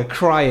corner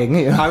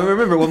crying. I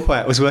remember at one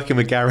point I was working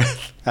with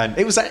Gareth, and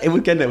it was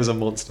on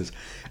Monsters,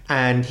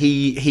 and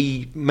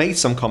he made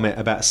some comment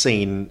about a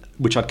scene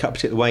which I'd cut a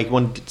particular way. He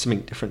wanted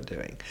something different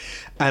doing.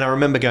 And I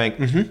remember going,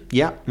 and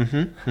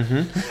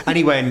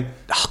he went,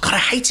 oh God, I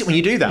hate it when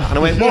you do that. And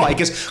I went, why? He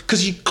goes,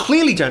 because you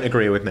clearly don't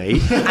agree with me.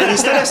 And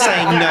instead of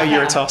saying, no,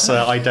 you're a tosser,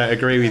 I don't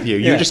agree with you,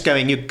 you're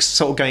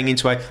sort of going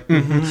into a,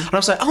 And I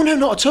was like, oh no,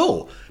 not at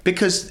all.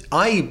 Because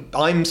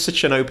I'm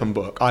such an open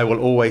book. I will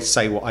always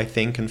say what I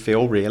think and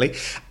feel, really.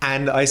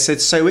 And I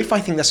said, so if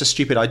I think that's a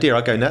stupid idea,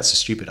 I go, no, that's a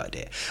stupid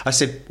idea. I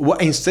said,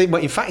 what in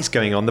fact is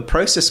going on, the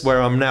process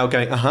where I'm now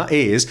going,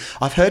 is,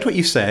 I've heard what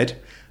you said,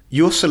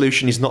 your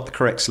solution is not the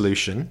correct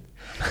solution,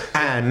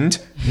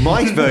 and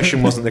my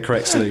version wasn't the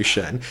correct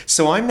solution.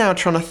 So I'm now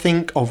trying to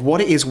think of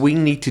what it is we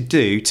need to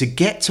do to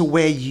get to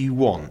where you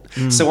want.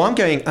 So I'm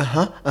going,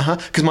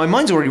 because my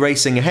mind's already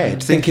racing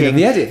ahead, thinking of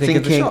the edit, thinking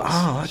of the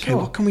shots.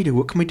 What can we do?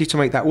 What can we do to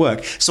make that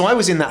work? So I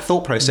was in that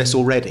thought process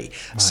already.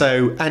 Right.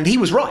 So, and he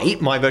was right.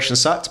 My version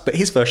sucked, but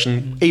his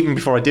version, even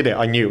before I did it,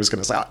 I knew it was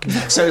going to suck.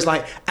 So it's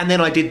like, and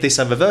then I did this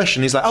other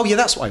version. He's like, oh yeah,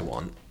 that's what I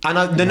want.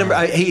 And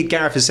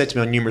Gareth has said to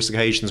me on numerous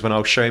occasions when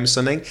I'll show him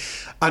something,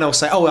 and I'll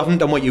say, oh, I haven't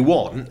done what you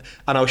want,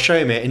 and I'll show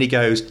him it, and he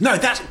goes, no,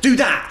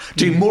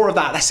 do more of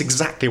that. That's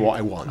exactly what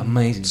I want.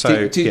 Amazing.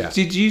 So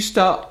did you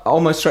start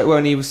almost straight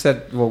when he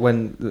said,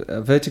 when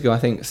Vertigo, I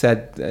think,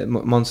 said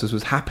Monsters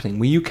was happening?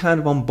 Were you kind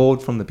of on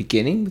board from the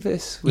beginning with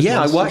this?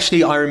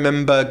 I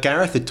remember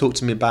Gareth had talked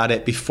to me about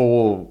it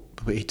before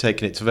he'd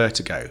taken it to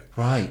Vertigo.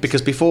 Right.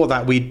 Because before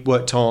that, we'd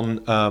worked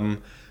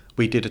on.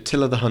 We did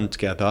Attila the Hun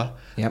together,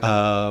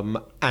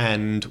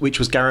 and which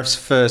was Gareth's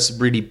first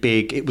really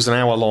big. It was an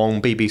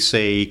hour-long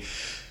BBC.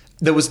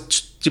 There was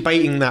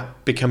debating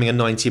that becoming a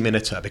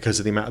 90-minuter because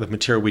of the amount of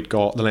material we'd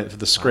got, the length of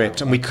the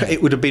script, and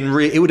it would have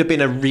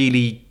been a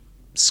really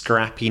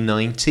scrappy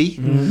 90.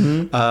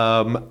 And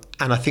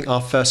I think our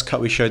first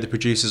cut we showed the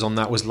producers on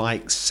that was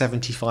like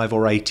 75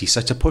 or 80. So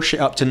to push it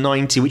up to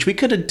 90, which we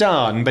could have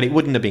done, but it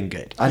wouldn't have been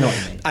good. I know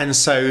what you mean. And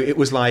so it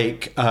was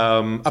like,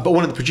 but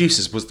one of the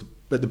producers was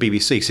at the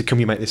BBC said, can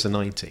we make this a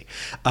 90?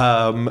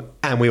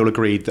 And we all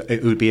agreed that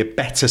it would be a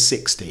better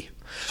 60.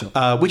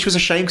 which was a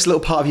shame because a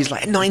little part of his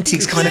like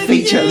 90s kind of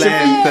feature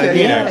length,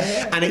 you know.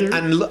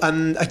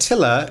 And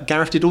Attila,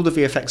 Gareth did all the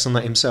VFX on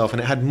that himself,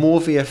 and it had more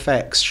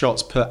VFX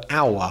shots per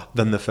hour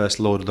than the first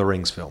Lord of the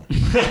Rings film,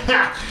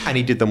 and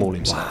he did them all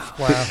himself.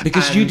 Wow.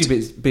 Because you do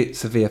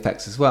bits of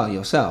VFX as well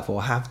yourself,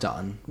 or have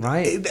done,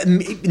 right?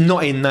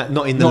 Not in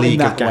the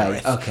league of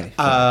Gareth. Way. Okay.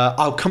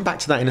 I'll come back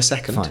to that in a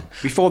second. Fine.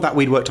 Before that,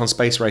 we'd worked on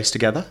Space Race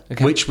together,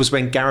 which was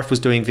when Gareth was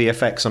doing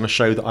VFX on a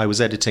show that I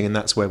was editing, and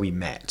that's where we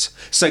met.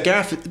 So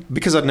Gareth,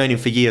 because I'd known him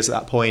for years at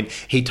that point,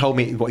 he told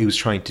me what he was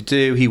trying to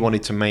do. He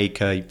wanted to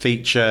make a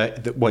feature,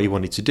 what he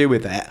wanted to do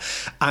with it,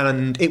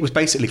 and it was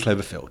basically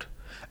Cloverfield.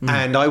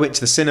 And I went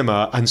to the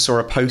cinema and saw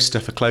a poster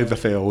for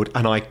Cloverfield,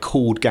 and I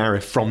called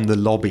Gareth from the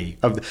lobby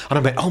and I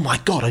went, "Oh my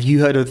God, have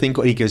you heard of the thing?"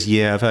 He goes,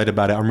 "Yeah, I've heard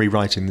about it. I'm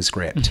rewriting the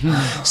script."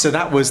 So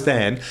that was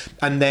then.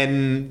 And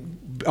then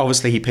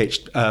obviously he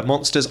pitched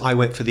Monsters. I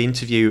went for the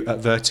interview at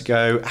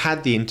Vertigo,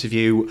 had the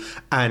interview,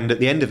 and at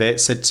the end of it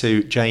said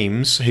to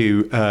James,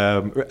 who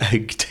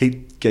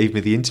gave me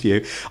the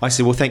interview, I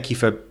said, "Well, thank you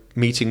for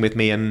meeting with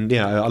me, and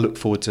I look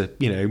forward to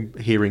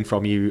hearing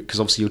from you, because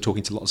obviously you're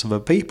talking to lots of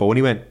other people." And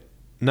he went,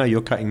 "No,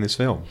 you're cutting this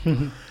film."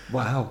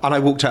 Wow. And I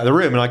walked out of the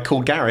room and I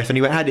called Gareth and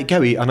he went, "How'd it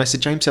go?" And I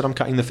said, "James said I'm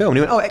cutting the film." And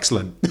he went, "Oh,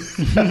 excellent."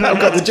 I've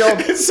got the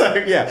job. So,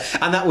 yeah.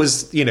 And that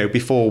was,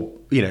 before,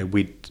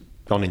 we'd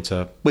gone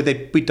into...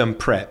 We'd done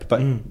prep,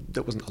 but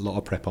there wasn't a lot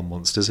of prep on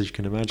Monsters, as you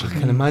can imagine. I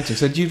can imagine.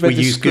 So we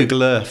used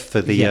Google Earth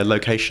for the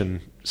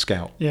location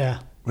scout. Yeah.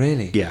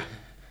 Really? Yeah.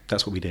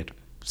 That's what we did.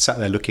 Sat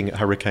there looking at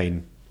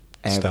hurricane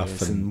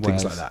stuff and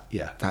things like that.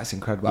 Yeah, that's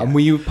incredible. Yeah. And were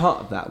you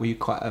part of that? Were you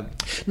quite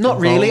not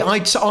really?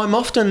 I'm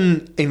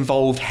often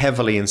involved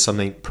heavily in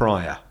something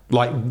prior,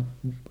 like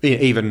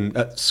even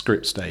at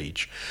script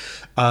stage.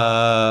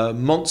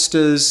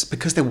 Monsters,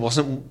 because there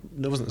wasn't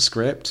a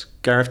script.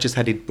 Gareth just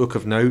had his book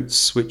of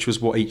notes, which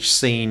was what each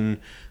scene,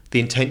 the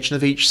intention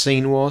of each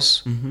scene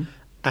was,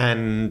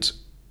 and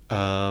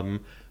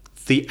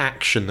the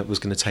action that was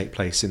going to take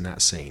place in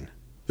that scene.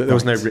 There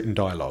was no written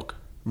dialogue,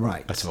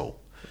 at all.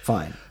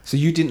 Fine. So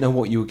you didn't know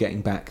what you were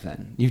getting back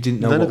then? You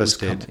didn't know None what of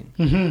us was did. coming?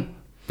 Mm-hmm.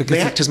 Because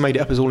the actors made it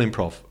up as all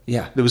improv.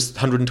 Yeah. There was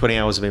 120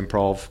 hours of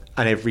improv,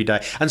 and every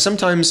day. And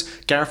sometimes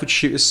Gareth would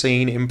shoot a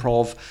scene,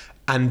 improv,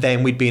 and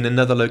then we'd be in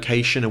another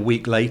location a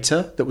week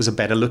later that was a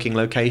better looking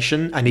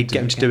location, and he'd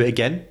get them to do it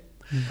again.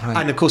 Right.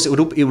 And of course, it would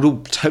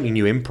all totally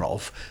new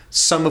improv,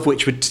 some of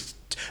which would...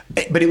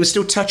 But it would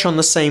still touch on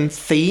the same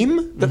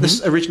theme that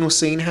the original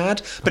scene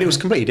had, but it was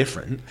completely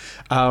different.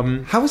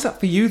 How was that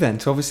for you then,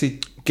 to obviously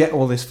get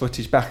all this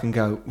footage back and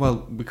go,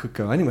 well, we could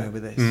go anywhere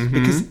with this?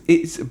 Because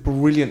it's a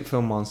brilliant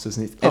film, Monsters,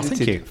 and it's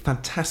edited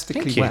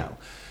fantastically well.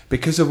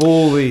 Because of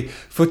all the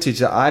footage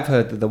that I've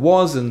heard that there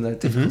was and the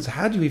difficulty.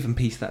 How do you even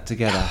piece that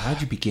together? How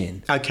do you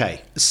begin?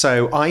 Okay,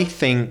 so I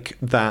think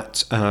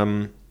that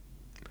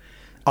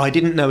I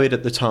didn't know it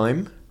at the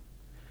time,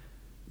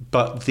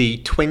 but the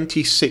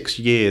 26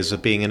 years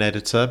of being an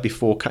editor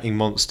before cutting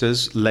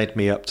Monsters led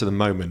me up to the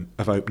moment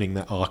of opening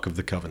that Ark of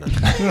the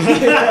Covenant. Right?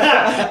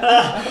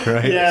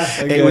 Yeah.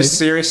 Okay. It was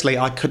seriously,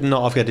 I could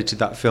not have edited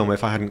that film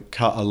if I hadn't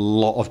cut a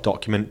lot of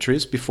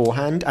documentaries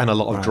beforehand and a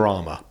lot of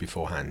drama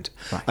beforehand.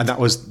 Right. And that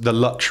was the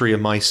luxury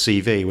of my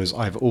CV, was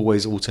I've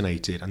always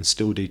alternated, and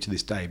still do to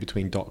this day,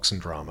 between docs and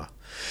drama.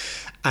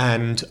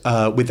 And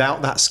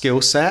without that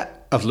skill set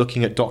of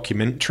looking at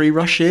documentary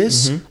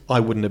rushes, I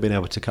wouldn't have been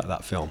able to cut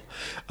that film.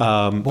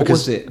 What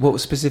was it? What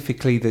was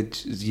specifically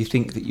that you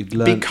think that you'd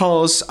learned?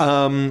 Because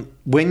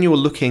when you're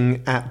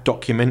looking at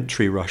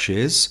documentary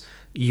rushes,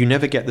 you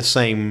never get the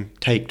same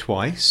take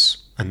twice,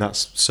 and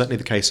that's certainly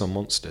the case on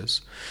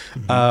Monsters.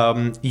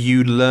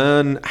 You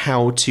learn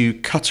how to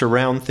cut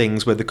around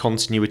things where the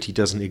continuity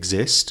doesn't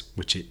exist,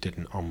 which it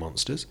didn't on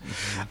Monsters.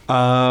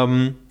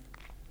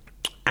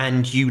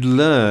 And you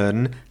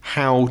learn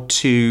how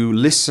to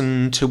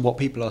listen to what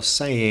people are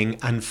saying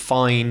and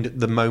find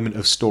the moment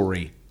of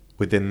story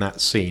within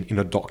that scene in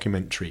a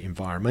documentary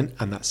environment,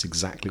 and that's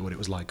exactly what it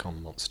was like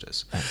on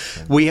Monsters.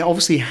 Excellent. We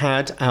obviously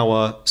had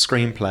our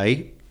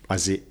screenplay,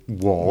 as it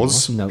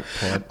was,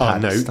 our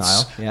notes,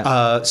 style.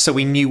 Yeah. So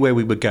we knew where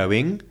we were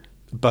going,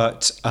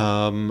 but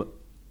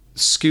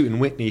Scoot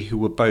and Whitney, who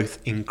were both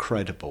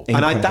incredible.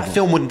 And that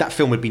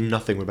film would be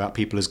nothing without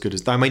people as good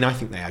as... I mean, I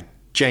think they are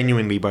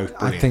genuinely both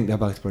brilliant. I think they're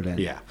both brilliant.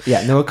 Yeah.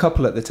 And there were a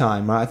couple at the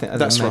time, right? I think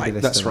that's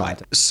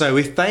right. So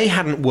if they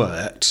hadn't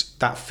worked,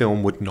 that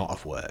film would not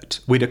have worked.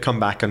 We'd have come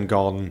back and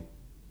gone,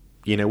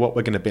 you know what,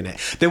 we're going to bin it.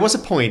 There was a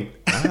point.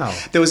 Wow.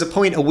 There was a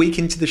point a week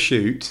into the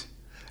shoot,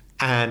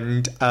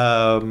 and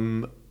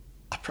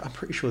I'm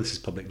pretty sure this is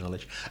public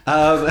knowledge.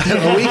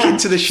 A week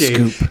into the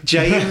shoot,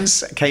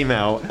 James came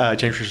out,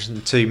 James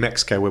Richardson, to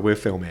Mexico where we were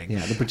filming.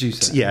 Yeah, the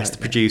producer. Yes, the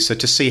producer,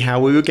 to see how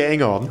we were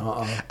getting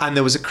on. And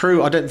there was a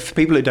crew, for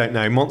people who don't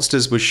know,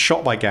 Monsters was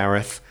shot by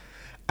Gareth,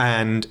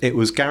 and it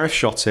was Gareth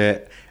shot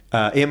it.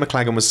 Ian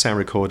McLagan was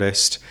sound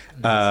recordist.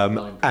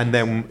 And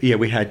then,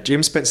 we had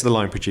Jim Spencer, the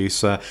line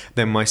producer,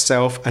 then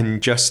myself and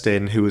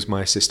Justin, who was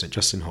my assistant,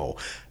 Justin Hall.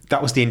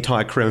 That was the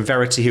entire crew. And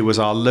Verity, who was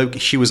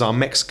she was our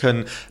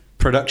Mexican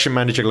production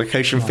manager,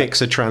 location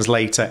fixer,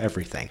 translator,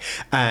 everything.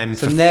 And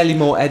so nearly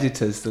more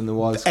editors than there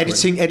was.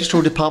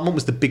 Editorial department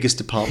was the biggest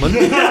department.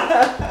 Never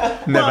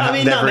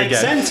that makes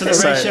sense for the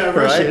ratio of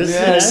rushes.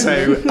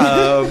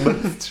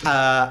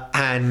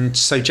 And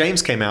so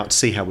James came out to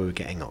see how we were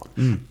getting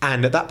on.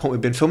 And at that point,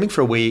 we'd been filming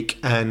for a week,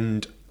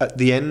 and at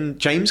the end,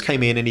 James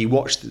came in and he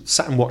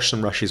sat and watched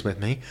some rushes with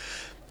me.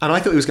 And I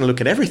thought he was going to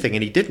look at everything,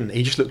 and he didn't.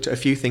 He just looked at a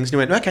few things and he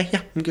went, okay,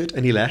 yeah, I'm good.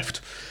 And he left.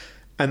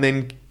 And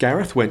then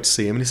Gareth went to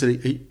see him and he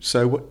said,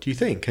 so what do you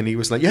think? And he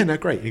was like, yeah, no,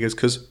 great. And he goes,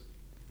 because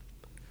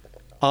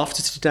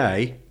after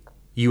today,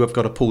 you have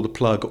got to pull the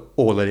plug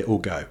or let it all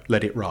go.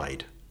 Let it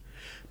ride.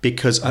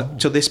 Because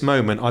to this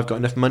moment, I've got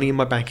enough money in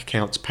my bank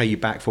account to pay you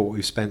back for what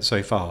we've spent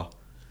so far.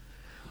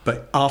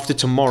 But after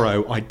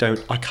tomorrow, I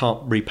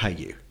can't repay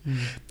you.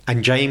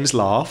 And James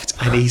laughed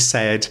and he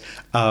said,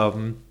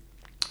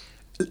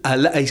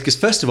 because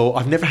first of all,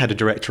 I've never had a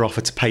director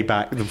offer to pay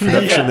back the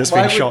production that's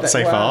been shot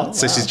so far.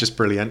 So this is just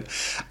brilliant.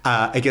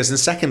 I guess, and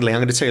secondly, I'm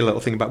going to tell you a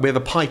little thing about, we have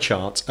a pie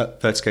chart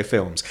at Vertigo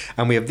Films,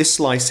 and we have this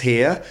slice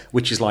here,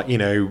 which is like,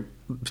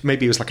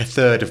 maybe it was like a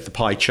third of the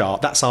pie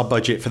chart. That's our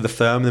budget for the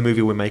film, the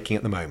movie we're making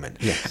at the moment.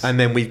 Yes. And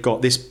then we've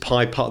got this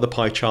part of the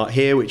pie chart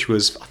here, which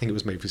was, I think it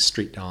was maybe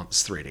Street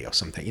Dance 3D or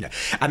something,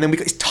 And then we've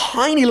got this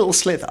tiny little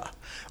slither,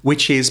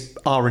 which is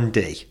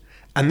R&D.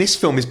 And this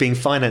film is being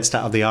financed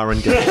out of the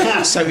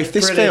R&D. So if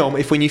this film,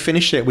 when you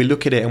finish it, we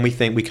look at it and we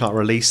think we can't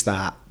release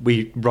that,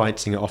 we're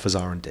writing it off as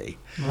R&D.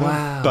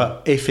 Wow.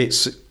 But if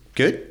it's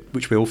good,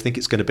 which we all think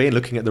it's going to be, and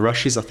looking at the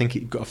rushes, I think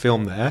you've got a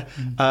film there,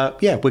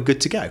 we're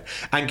good to go.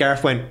 And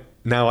Gareth went,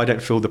 no, I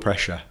don't feel the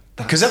pressure.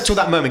 Because up till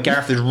that moment,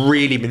 Gareth has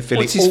really been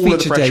feeling all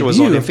of the pressure was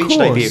on him. Feature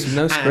debut.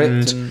 No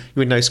script.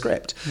 With no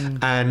script.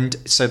 And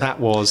so that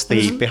was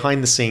the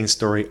behind-the-scenes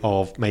story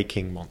of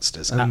making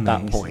Monsters at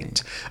that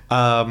point.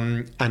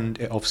 And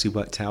it obviously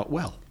worked out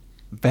well.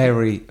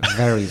 Very,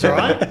 very well.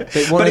 Right.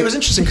 But it was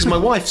interesting because my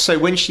wife, so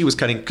when she was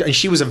cutting, and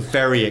she was a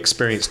very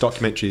experienced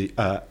documentary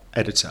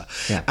editor,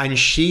 and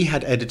she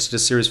had edited a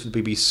series for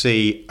the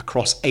BBC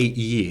across 8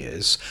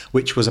 years,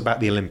 which was about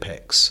the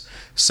Olympics.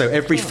 So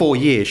every 4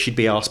 years she'd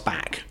be asked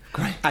back.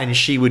 Great. And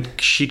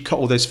she'd cut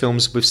all those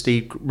films with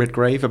Steve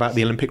Redgrave about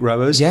the Olympic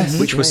rowers,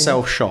 which was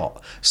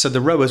self-shot. So the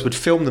rowers would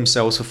film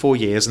themselves for 4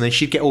 years, and then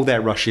she'd get all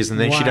their rushes, and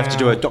then she'd have to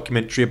do a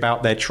documentary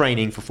about their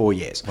training for 4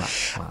 years.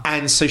 Wow.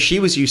 And so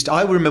she was used to,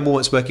 I remember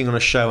once working on a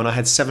show, and I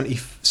had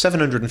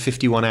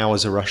 751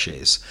 hours of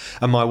rushes,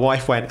 and my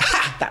wife went,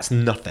 ha, that's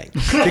nothing.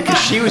 Because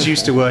she was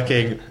used to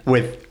working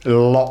with a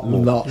lot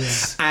more.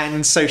 Lots.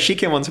 And so she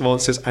came onto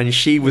Monsters, and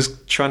she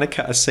was trying to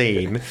cut a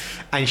scene,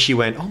 and she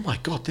went, oh my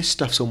God, this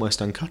stuff's almost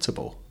uncuttable.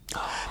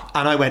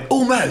 And I went,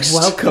 almost.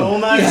 Welcome.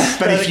 Almost.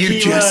 But if you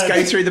just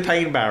go through the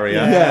pain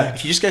barrier,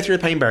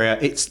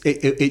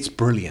 it's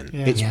brilliant.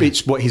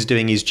 It's what he's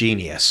doing is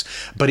genius.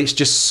 But it's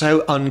just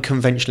so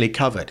unconventionally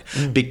covered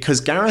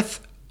because Gareth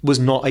was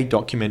not a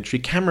documentary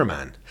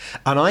cameraman.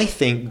 And I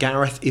think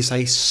Gareth is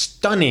a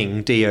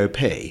stunning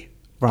DOP.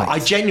 Right. I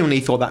genuinely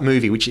thought that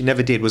movie, which it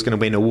never did, was going to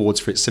win awards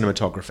for its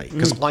cinematography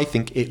because I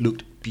think it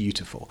looked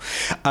beautiful.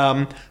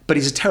 But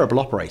he's a terrible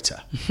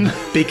operator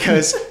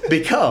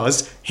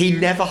because he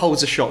never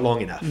holds a shot long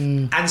enough.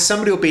 And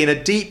somebody will be in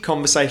a deep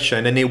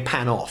conversation and he'll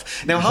pan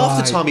off. Now,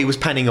 half the time he was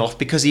panning off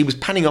because he was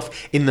panning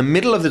off in the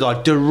middle of the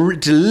dive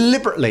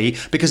deliberately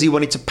because he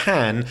wanted to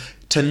pan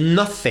to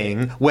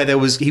nothing where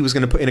he was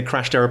going to put in a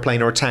crashed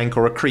aeroplane or a tank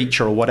or a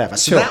creature or whatever.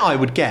 So that I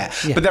would get.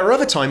 Yeah. But there are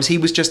other times he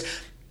was just...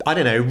 I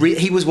don't know,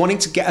 he was wanting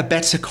to get a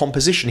better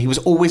composition. He was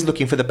always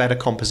looking for the better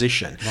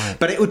composition. Right.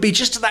 But it would be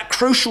just at that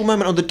crucial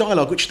moment on the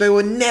dialogue, which they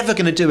were never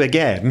going to do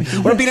again,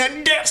 where I'd be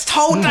like, just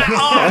hold that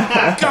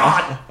on!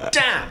 God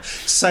damn!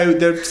 So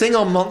the thing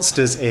on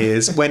Monsters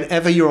is,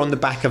 whenever you're on the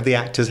back of the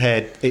actor's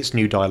head, it's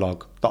new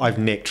dialogue that I've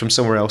nicked from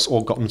somewhere else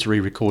or got them to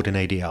re-record in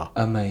ADR.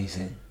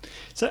 Amazing.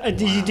 So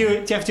do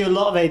you have to do a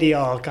lot of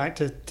ADR like,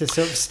 to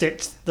sort of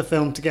stitch the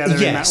film together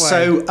in that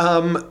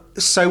way?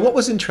 So what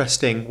was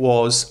interesting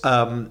was...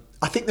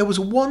 I think there was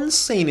one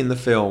scene in the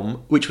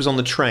film which was on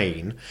the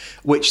train,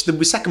 which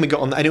the second we got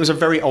on, and it was a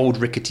very old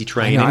rickety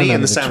train. And Ian,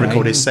 the sound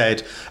recorder,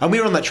 said, and we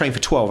were on that train for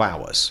 12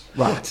 hours.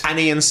 Right. And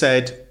Ian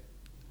said,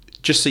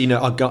 just so you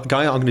know,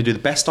 Guy, I'm going to do the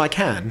best I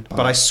can,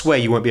 but I swear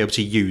you won't be able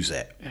to use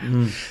it.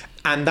 Yeah.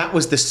 And that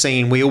was the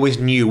scene we always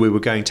knew we were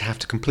going to have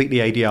to completely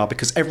ADR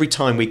because every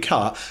time we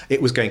cut, it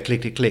was going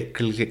click, click, click,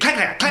 click, click,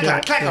 click,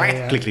 click,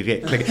 click, click,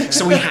 click, click, click.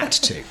 So we had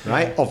to,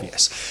 right?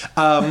 Obvious.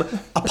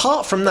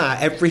 Apart from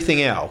that,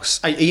 everything else,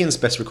 Ian's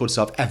best recorded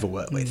stuff I've ever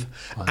worked with.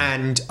 Wow.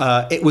 And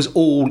it was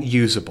all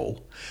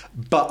usable.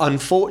 But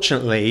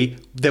unfortunately,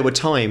 there were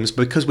times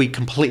because we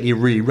completely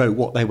rewrote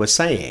what they were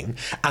saying,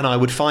 and I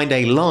would find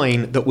a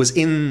line that was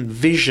in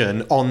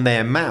vision on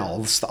their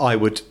mouths that I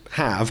would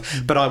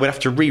have, but I would have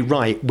to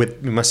rewrite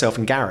with myself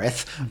and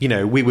Gareth. You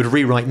know, we would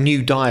rewrite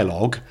new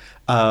dialogue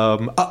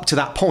up to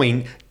that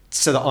point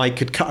so that I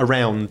could cut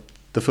around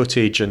the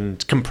footage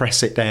and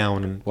compress it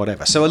down and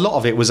whatever. So a lot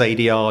of it was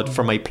ADR'd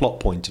from a plot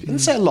point of view. I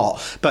didn't say a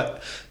lot,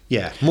 but...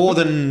 Yeah, more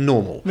than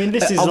normal. I mean,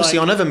 this is obviously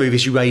like... on other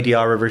movies you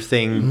ADR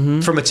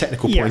everything from a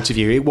technical point of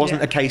view. It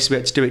wasn't a case we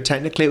had to do it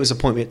technically, it was a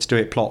point we had to do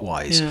it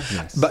plot-wise. Yeah.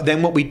 Yes. But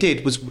then what we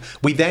did was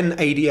we then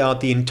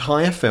ADR'd the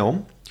entire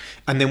film,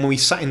 and then when we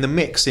sat in the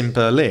mix in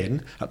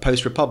Berlin at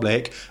Post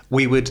Republic,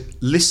 we would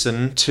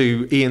listen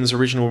to Ian's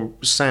original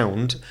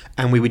sound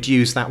and we would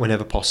use that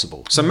whenever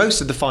possible. So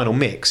most of the final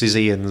mix is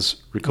Ian's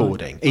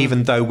recording,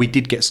 even though we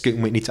did get Scoot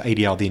and Whitney to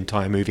ADR the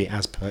entire movie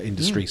as per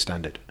industry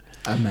standard.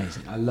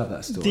 Amazing! I love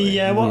that story.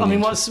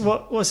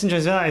 What's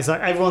interesting about that is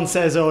like everyone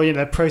says,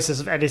 process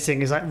of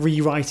editing is like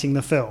rewriting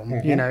the film.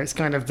 Mm-hmm. You know, it's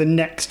kind of the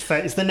next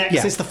phase.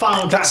 It's the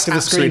final draft of the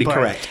screenplay. Absolutely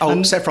correct.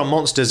 Except from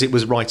Monsters, it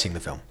was writing the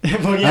film.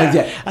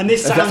 And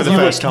this sounds for the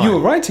first time. You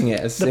were writing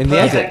it as the in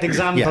perfect the edit.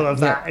 example of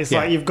that. It's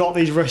like you've got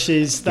these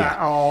rushes that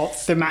are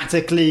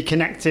thematically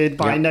connected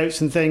by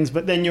notes and things,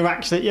 but then you're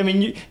actually,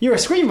 you're a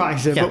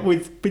screenwriter, but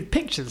with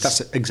pictures.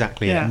 That's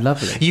exactly it.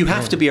 Lovely. You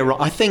have to be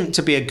I think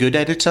to be a good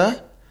editor,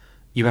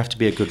 you have to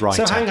be a good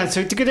writer. So hang on.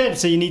 So to be a good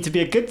editor, you need to be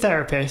a good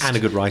therapist and a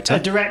good writer, a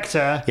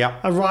director,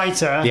 a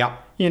writer, a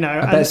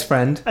best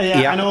friend,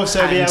 and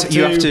also be able to.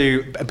 You have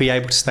to be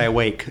able to stay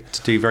awake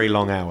to do very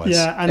long hours,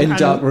 in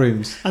dark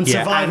rooms, and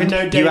survive in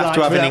no daylight. You have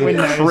to have an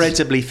incredibly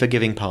windows.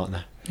 Forgiving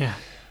partner. Yeah.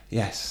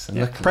 Yes,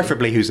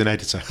 preferably who's an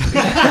editor.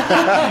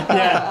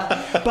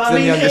 But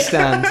then you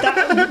understand.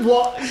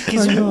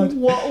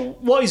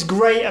 What is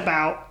great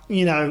about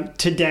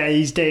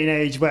today's day and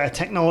age where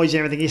technology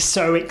and everything is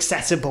so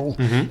accessible.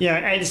 Mm-hmm.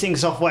 Editing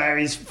software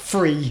is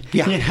free.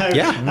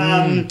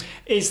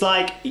 It's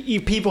like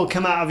people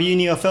come out of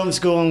uni or film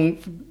school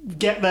and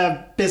get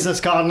their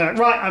business card and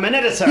right, I'm an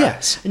editor.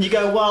 Yes, and you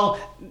go, well,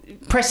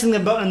 pressing the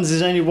buttons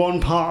is only one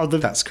part of the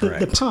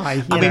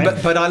pie.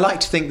 But I like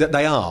to think that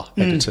they are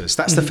editors.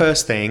 That's the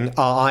first thing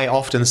I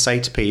often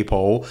say to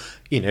people.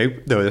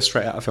 They're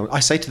straight out of film. I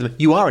say to them,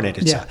 you are an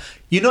editor. Yeah.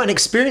 You're not an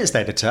experienced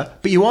editor,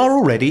 but you are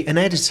already an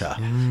editor.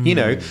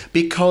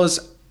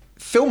 Because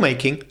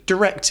filmmaking,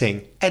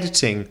 directing,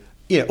 editing,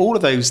 all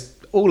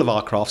of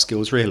our craft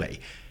skills really,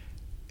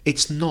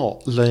 it's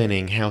not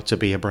learning how to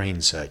be a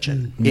brain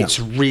surgeon. No. It's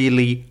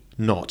really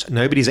not.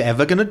 Nobody's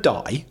ever going to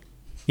die.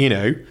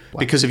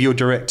 Because of your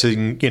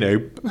directing,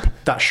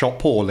 that shot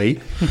poorly,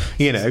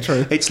 It's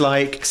true. It's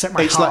like... Except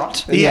my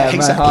heart. My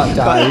heart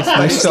dies.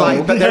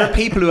 But there are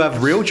people who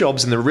have real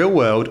jobs in the real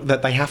world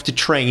that they have to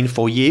train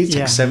for years. It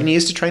takes 7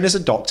 years to train as a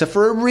doctor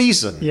for a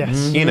reason.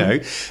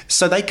 Yes.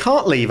 So they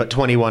can't leave at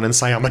 21 and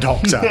say, I'm a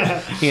doctor,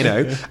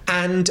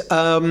 And,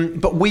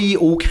 but we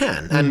all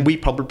can, and we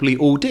probably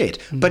all did.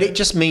 But it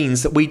just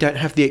means that we don't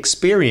have the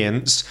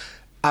experience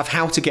of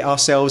how to get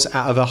ourselves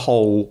out of a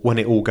hole when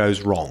it all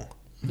goes wrong.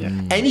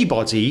 Yeah.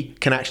 Anybody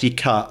can actually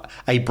cut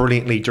a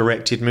brilliantly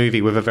directed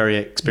movie with a very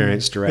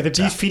experienced director. With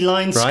a beautifully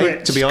lined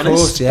script. To be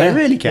honest, they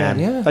really can.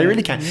 Yeah. They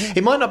really can. Yeah.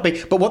 It might not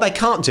be, but what they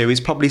can't do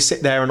is probably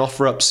sit there and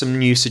offer up some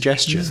new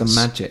suggestions. Some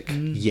magic.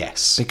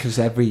 Yes. Because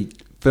every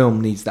film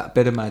needs that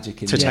bit of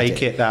magic in the edit. To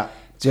take it that...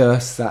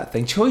 Just that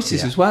thing.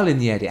 Choices as well in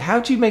the edit. How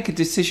do you make a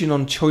decision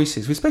on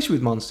choices, especially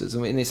with Monsters?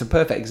 I mean, it's a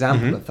perfect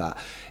example of that.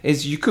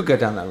 Is you could go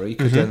down that road, you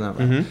could go down that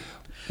road.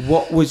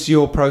 What was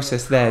your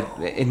process there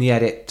in the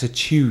edit to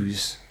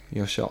choose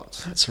your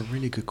shots? That's a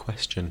really good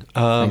question.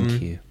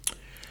 Thank you.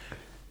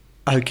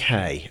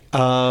 Okay.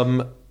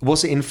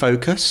 Was it in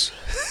focus?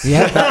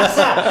 Yeah,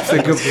 that's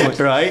a good point.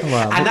 Right?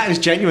 Wow. And that was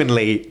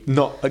genuinely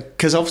not...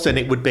 Because often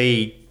it would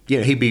be...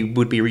 he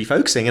would be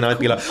refocusing and I'd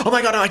be like, oh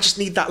my God, I just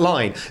need that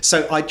line.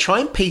 So I would try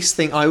and piece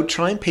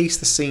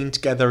the scene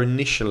together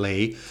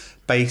initially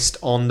based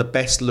on the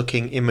best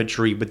looking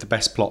imagery with the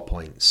best plot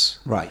points.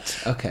 Right,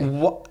 okay.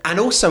 And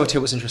also, I tell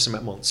you what's interesting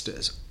about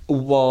Monsters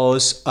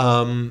was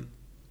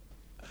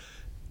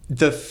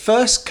the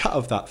first cut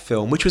of that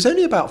film, which was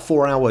only about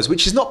 4 hours,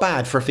 which is not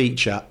bad for a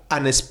feature,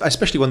 and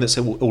especially one that's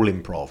all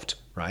improv'd,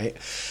 right?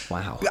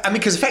 Wow. I mean,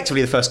 because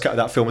effectively the first cut of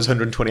that film was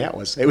 120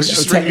 hours. It was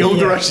just stringing all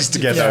the rushes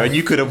together, and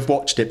you could have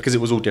watched it because it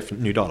was all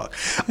different new dialogue.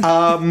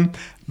 So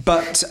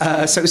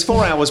it was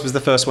 4 hours was the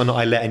first one that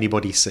I let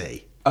anybody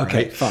see.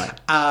 Okay, right? fine.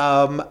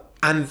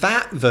 And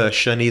that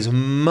version is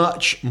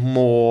much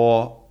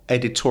more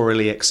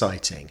editorially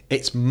exciting.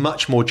 It's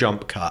much more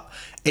jump cut.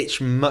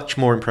 It's much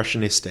more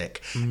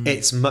impressionistic.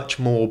 It's much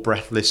more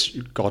breathless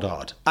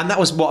Goddard. And that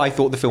was what I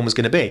thought the film was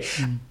going to be.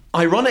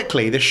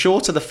 Ironically, the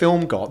shorter the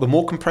film got, the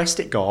more compressed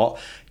it got.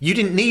 You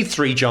didn't need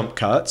 3 jump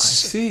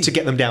cuts to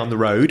get them down the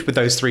road with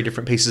those 3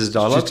 different pieces of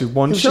dialogue. It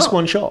was just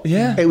one shot.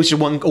 Yeah. It was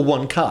just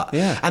one cut.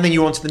 Yeah. And then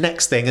you were on to the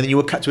next thing, and then you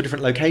were cut to a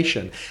different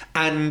location.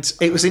 And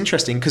it was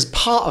interesting because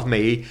part of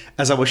me,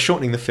 as I was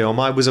shortening the film,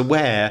 I was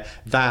aware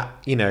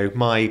that,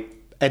 my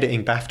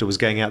editing BAFTA was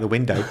going out the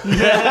window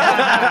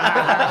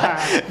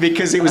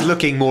because it was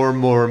looking more and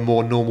more and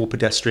more normal,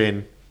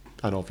 pedestrian,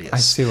 and obvious. I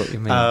see what you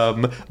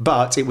mean.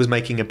 But it was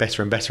making a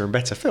better and better and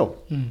better film.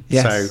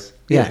 Yes. So,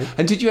 yeah.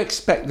 And did you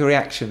expect the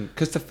reaction?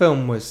 Because the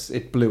film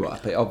it blew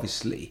up, it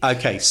obviously.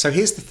 Okay, so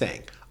here's the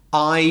thing.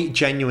 I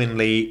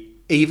genuinely,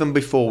 even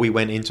before we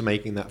went into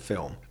making that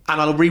film, and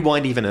I'll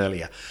rewind even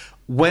earlier,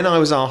 when I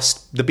was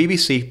asked, the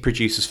BBC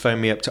producers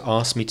phoned me up to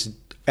ask me to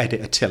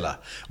edit Attila,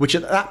 which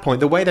at that point,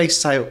 the way they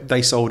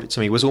sold it to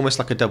me was almost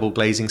like a double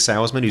glazing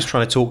salesman who's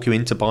trying to talk you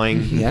into buying,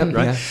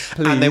 right? Yeah,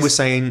 and they were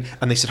saying,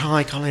 and they said,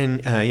 "Hi,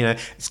 Colin,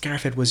 it's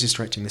Gareth Edwards who's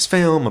directing this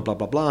film, and blah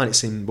blah blah, and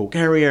it's in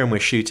Bulgaria, and we're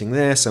shooting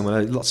this, and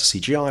we're lots of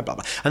CGI, blah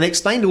blah." And they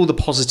explained all the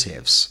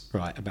positives,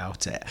 right,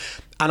 about it.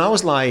 And I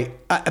was like,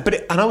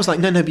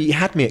 no, but you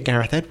had me at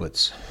Gareth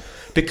Edwards.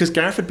 Because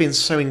Gareth had been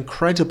so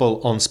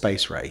incredible on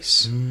Space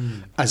Race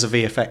as a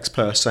VFX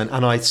person,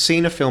 and I'd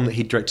seen a film that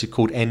he directed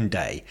called End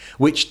Day,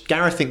 which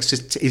Gareth thinks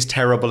is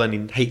terrible and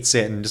he hates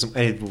it and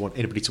doesn't want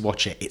anybody to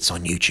watch it. It's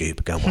on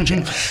YouTube, go and watch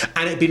it.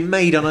 And it'd been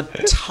made on a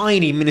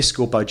tiny,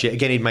 minuscule budget.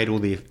 Again,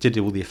 he'd did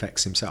all the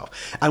effects himself.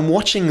 And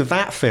watching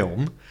that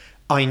film,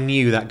 I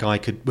knew that guy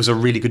was a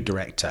really good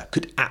director,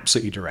 could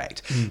absolutely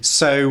direct.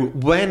 So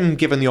when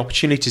given the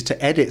opportunity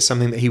to edit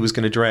something that he was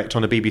going to direct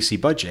on a BBC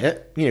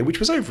budget, which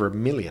was over $1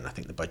 million, I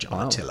think, the budget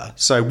on Attila.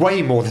 So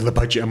way more than the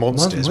budget of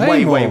Monsters.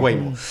 Way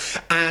more.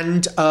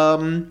 And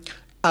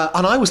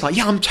I was like,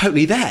 yeah, I'm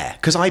totally there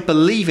because I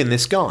believe in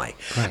this guy.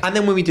 Right. And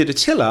then when we did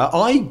Attila,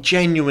 I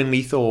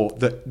genuinely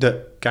thought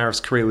that Gareth's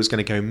career was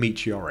going to go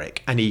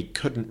meteoric and he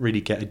couldn't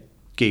really get a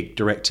gig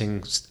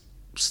directing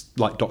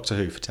like Doctor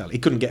Who for telly. He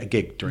couldn't get a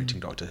gig directing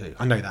Doctor Who.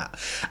 I know that.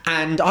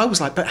 And I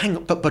was like, but hang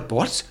on, but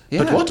what?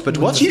 Yeah. But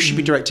what? You should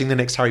be directing the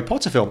next Harry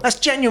Potter film. That's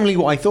genuinely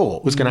what I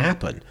thought was going to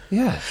happen.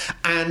 Yeah.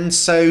 And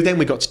so then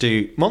we got to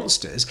do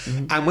Monsters.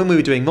 And when we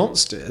were doing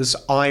Monsters,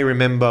 I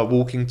remember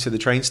walking to the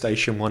train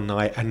station one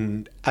night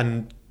and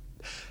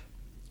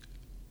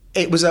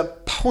it was a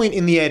point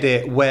in the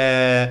edit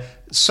where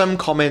some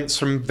comments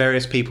from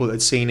various people that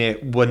had seen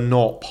it were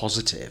not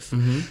positive.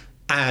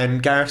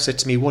 And Gareth said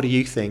to me, "What do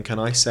you think?" And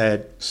I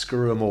said,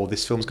 "Screw them all.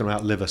 This film's going to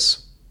outlive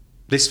us.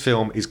 This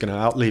film is going to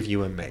outlive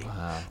you and me."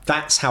 Wow.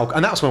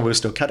 And that's when we were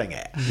still cutting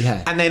it.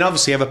 Yeah. And then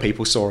obviously other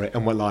people saw it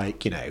and were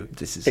like,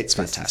 it's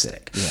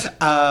fantastic.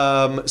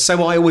 Yeah.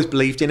 So I always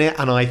believed in it,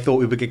 and I thought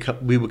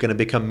we were going to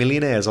become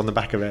millionaires on the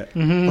back of it.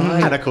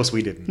 Right. And of course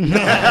we didn't.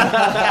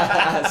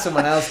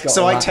 Someone else got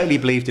So I totally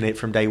believed in it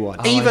from day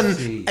one.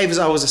 Even as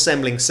I was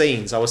assembling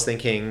scenes, I was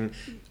thinking.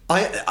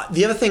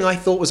 The other thing I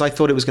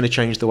thought it was going to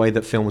change the way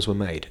that films were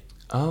made.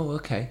 Oh,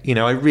 okay.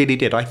 I really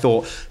did. I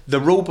thought the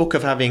rule book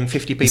of having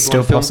 50 people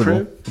on film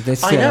crew.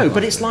 I know,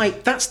 but it's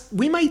like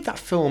we made that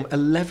film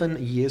 11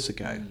 years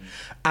ago,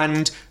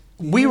 and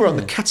we were on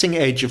the cutting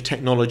edge of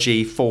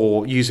technology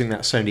for using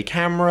that Sony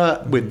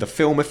camera with the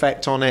film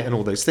effect on it and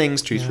all those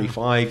things,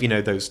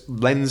 235, those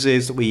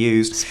lenses that we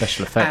used.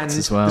 Special effects and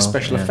as well. The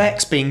special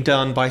effects being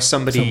done by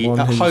somebody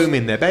at home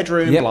in their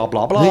bedroom, blah,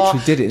 blah, blah.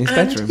 Literally did it in his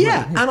bedroom.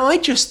 Yeah, and I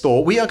just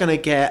thought we are going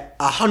to get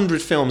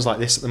 100 films like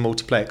this at the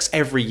multiplex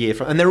every year,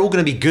 and they're all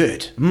going to be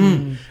good.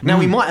 Now,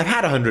 we might have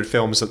had 100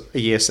 films a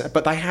year,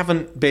 but they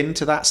haven't been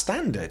to that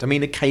standard. I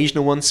mean,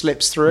 occasional one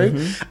slips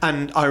through.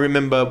 And I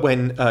remember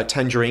when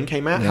Tangerine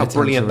came out, how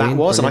brilliant that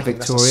was, and I think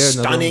that's a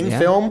stunning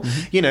film,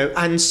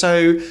 and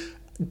so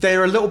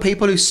there are little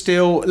people who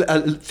still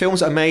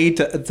films are made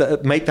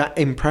that make that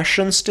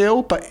impression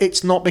still, but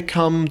it's not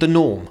become the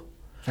norm.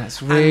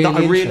 That's really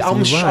I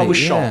was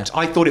shocked.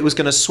 I thought it was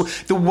going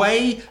to the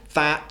way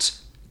that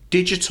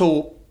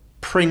digital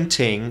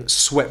printing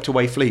swept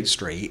away Fleet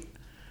Street.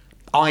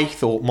 I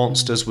thought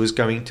Monsters was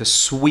going to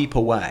sweep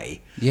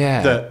away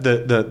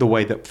the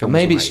way that films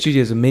maybe were made.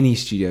 Studios and mini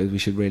studios, we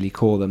should really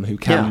call them, who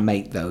can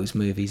make those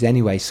movies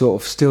anyway, sort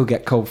of still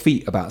get cold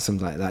feet about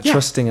something like that,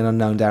 trusting an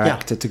unknown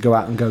director to go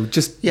out and go,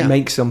 just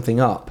make something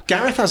up.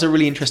 Gareth has a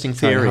really interesting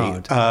theory,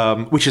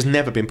 which has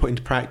never been put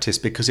into practice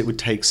because it would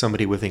take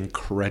somebody with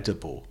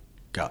incredible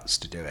guts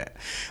to do it,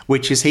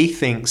 which is he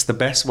thinks the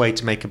best way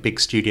to make a big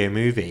studio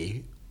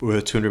movie with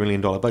a $200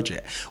 million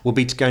budget will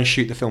be to go and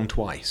shoot the film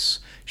twice.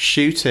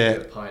 Shoot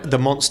it the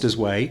Monsters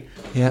way,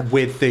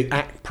 with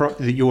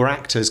your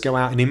actors go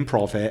out and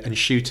improv it and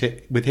shoot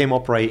it with him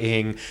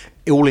operating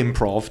all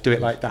improv, do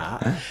it like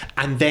that,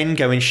 and then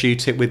go and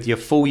shoot it with your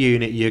full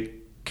unit, your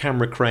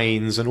camera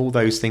cranes and all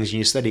those things and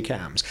your steady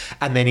cams,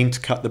 and then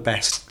intercut the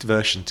best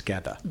version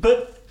together.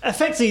 But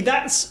effectively,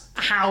 that's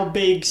how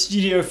big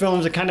studio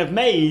films are kind of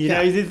made.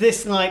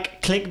 This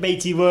like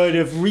clickbaity word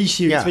of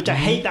reshoots, which I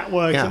hate that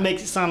word because it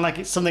makes it sound like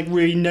it's something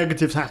really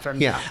negative's happened.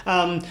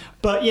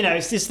 But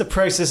it's just the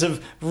process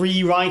of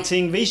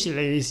rewriting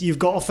visually. You've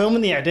got a film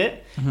in the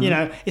edit.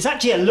 It's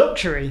actually a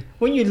luxury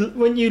when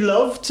you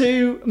love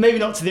to, maybe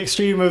not to the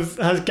extreme of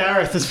as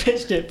Gareth has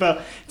pitched it,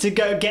 but to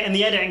go get in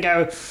the edit and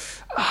go,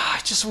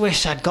 I just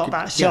wish I'd got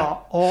that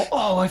shot,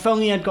 or if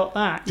only I'd got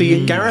that.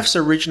 Gareth's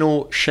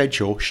original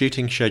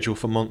shooting schedule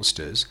for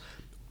Monsters,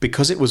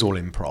 because it was all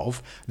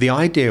improv, the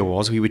idea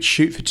was we would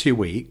shoot for 2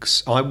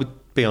 weeks. I would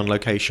be on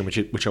location,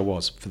 which I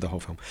was for the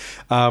whole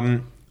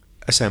film,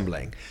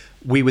 assembling.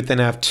 We would then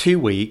have 2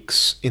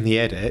 weeks in the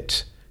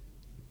edit,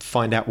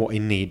 find out what he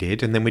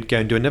needed, and then we'd go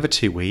and do another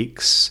 2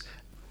 weeks,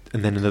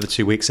 and then another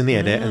 2 weeks in the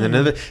edit, and then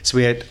another. So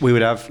we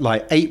would have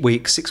like 8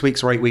 weeks, 6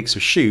 weeks or 8 weeks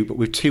of shoot, but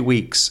with 2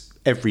 weeks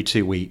every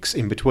 2 weeks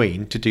in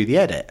between to do the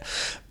edit.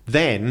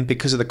 Then,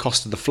 because of the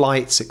cost of the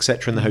flights,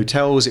 etc., and the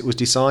hotels, it was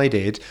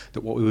decided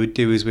that what we would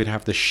do is we'd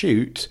have the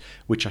shoot,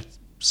 which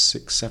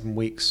 6-7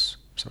 weeks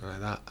something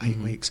like that, 8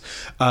 weeks.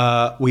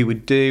 We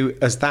would do,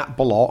 as that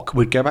block,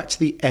 we'd go back to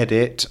the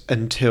edit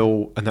and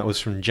that was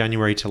from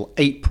January till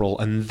April,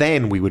 and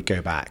then we would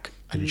go back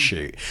and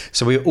shoot.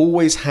 So we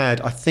always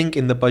had, I think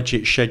in the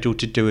budget, scheduled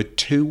to do a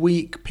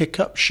 2-week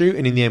pickup shoot,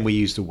 and in the end we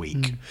used a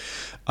week.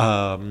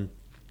 And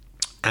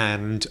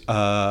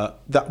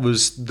that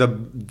was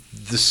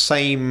the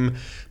same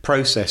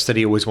process that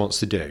he always wants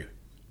to do,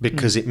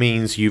 because it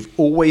means you've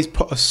always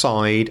put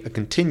aside a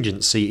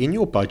contingency in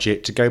your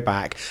budget to go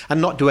back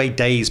and not do a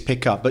day's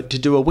pickup, but to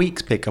do a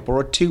week's pickup or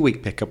a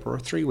 2-week pickup or a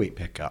 3-week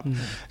pickup.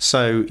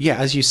 So yeah,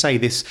 as you say,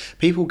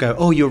 people go,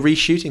 oh, you're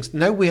reshooting.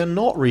 No, we are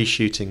not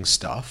reshooting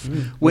stuff.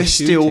 We're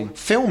still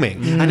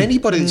filming. And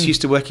anybody that's used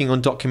to working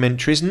on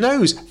documentaries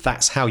knows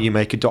that's how you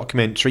make a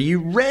documentary. You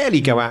rarely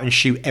go out and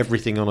shoot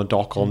everything on a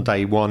doc on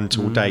day 1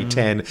 till day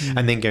 10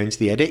 and then go into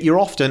the edit. You're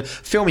often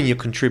filming your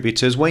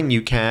contributors when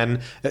you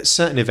can at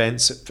certain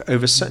events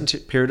over a certain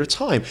period of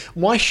time.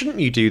 Why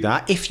shouldn't you do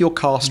that if your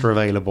cast are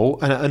available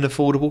and at an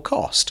affordable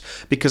cost?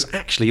 Because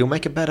actually you'll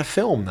make a better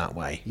film that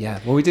way.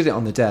 Yeah, well, we did it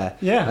on the Dare.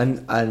 Yeah.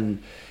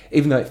 And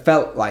even though it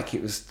felt like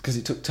it was, because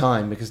it took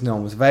time, because no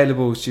one was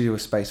available, studio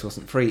space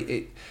wasn't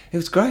free, it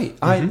was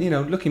great.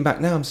 Looking back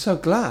now, I'm so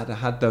glad I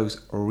had those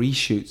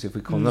reshoots, if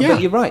we call them.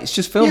 But you're right, it's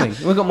just filming.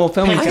 We've got more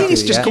filming. I think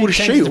it's just called a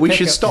shoot. We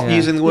should stop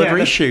using the word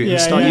reshoot and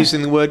start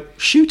using the word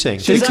shooting,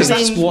 because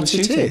that's what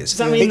it is.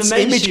 It's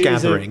image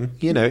gathering.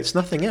 It's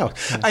nothing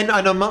else. And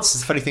on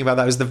Monsters, the funny thing about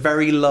that was the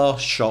very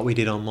last shot we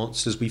did on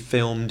Monsters, we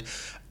filmed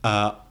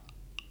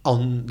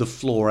on the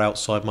floor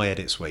outside my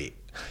edit suite,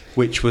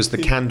 which was the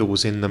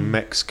candles in the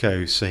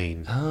Mexico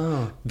scene.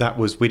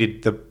 We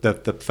did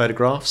the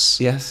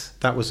photographs. Yes.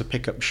 That was a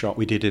pickup shot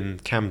we did in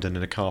Camden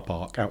in a car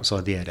park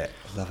outside the edit.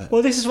 Love it.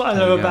 Well, this is what I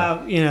know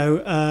about,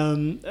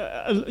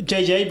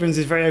 J.J. Abrams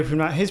is very open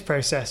about his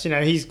process.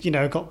 He's,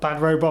 got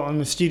Bad Robot on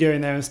the studio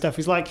in there and stuff.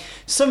 He's like,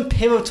 some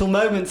pivotal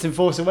moments in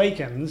Force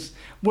Awakens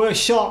were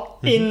shot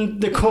in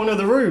the corner of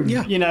the room.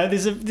 Yeah.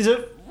 There's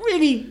a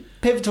really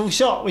pivotal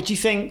shot, which you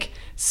think,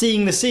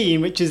 seeing the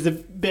scene, which is the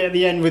bit at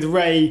the end with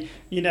Rey,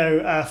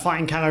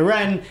 fighting Kylo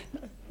Ren.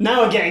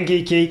 Now we're getting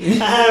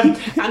geeky.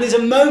 And there's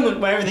a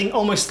moment where everything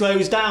almost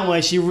slows down,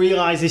 where she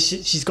realises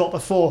she's got the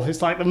Force.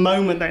 It's like the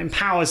moment that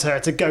empowers her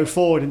to go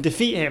forward and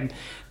defeat him.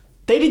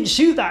 They didn't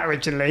shoot that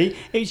originally.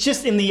 It's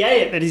just in the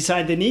edit they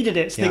decided they needed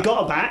it. So they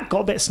got her back, got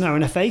a bit of snow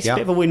in her face, a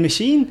bit of a wind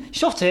machine,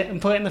 shot it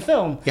and put it in the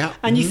film. Yeah.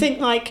 And you think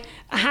like,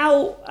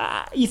 how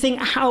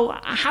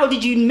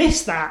did you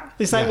miss that?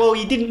 It's like, well,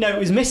 you didn't know it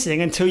was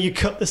missing until you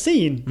cut the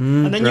scene.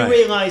 And then you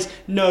realise,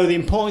 no, the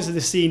importance of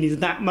the scene is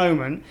that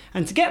moment.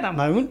 And to get that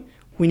moment,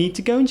 we need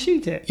to go and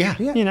shoot it. Yeah.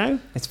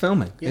 It's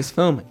filming. Yeah. It's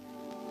filming.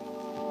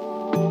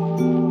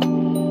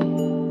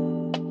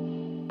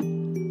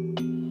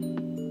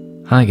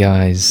 Hi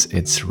guys,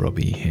 it's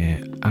Robbie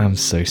here. I'm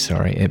so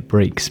sorry. It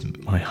breaks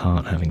my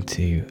heart having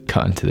to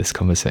cut into this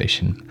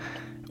conversation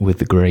with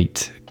the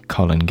great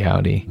Colin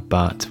Goudie,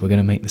 but we're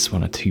going to make this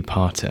one a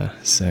 2-parter.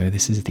 So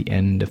this is the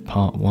end of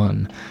part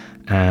 1,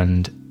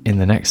 and in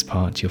the next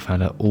part you'll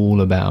find out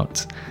all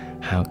about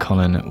how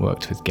Colin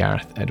worked with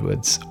Gareth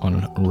Edwards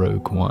on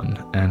Rogue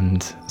One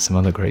and some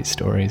other great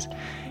stories.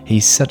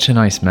 He's such a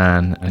nice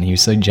man, and he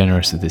was so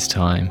generous with his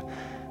time.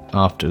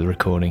 After the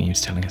recording, he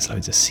was telling us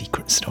loads of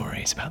secret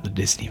stories about the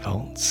Disney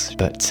vaults.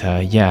 But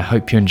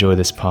hope you enjoy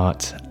this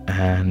part,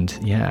 and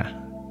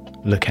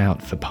look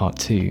out for part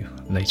 2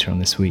 later on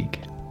this week.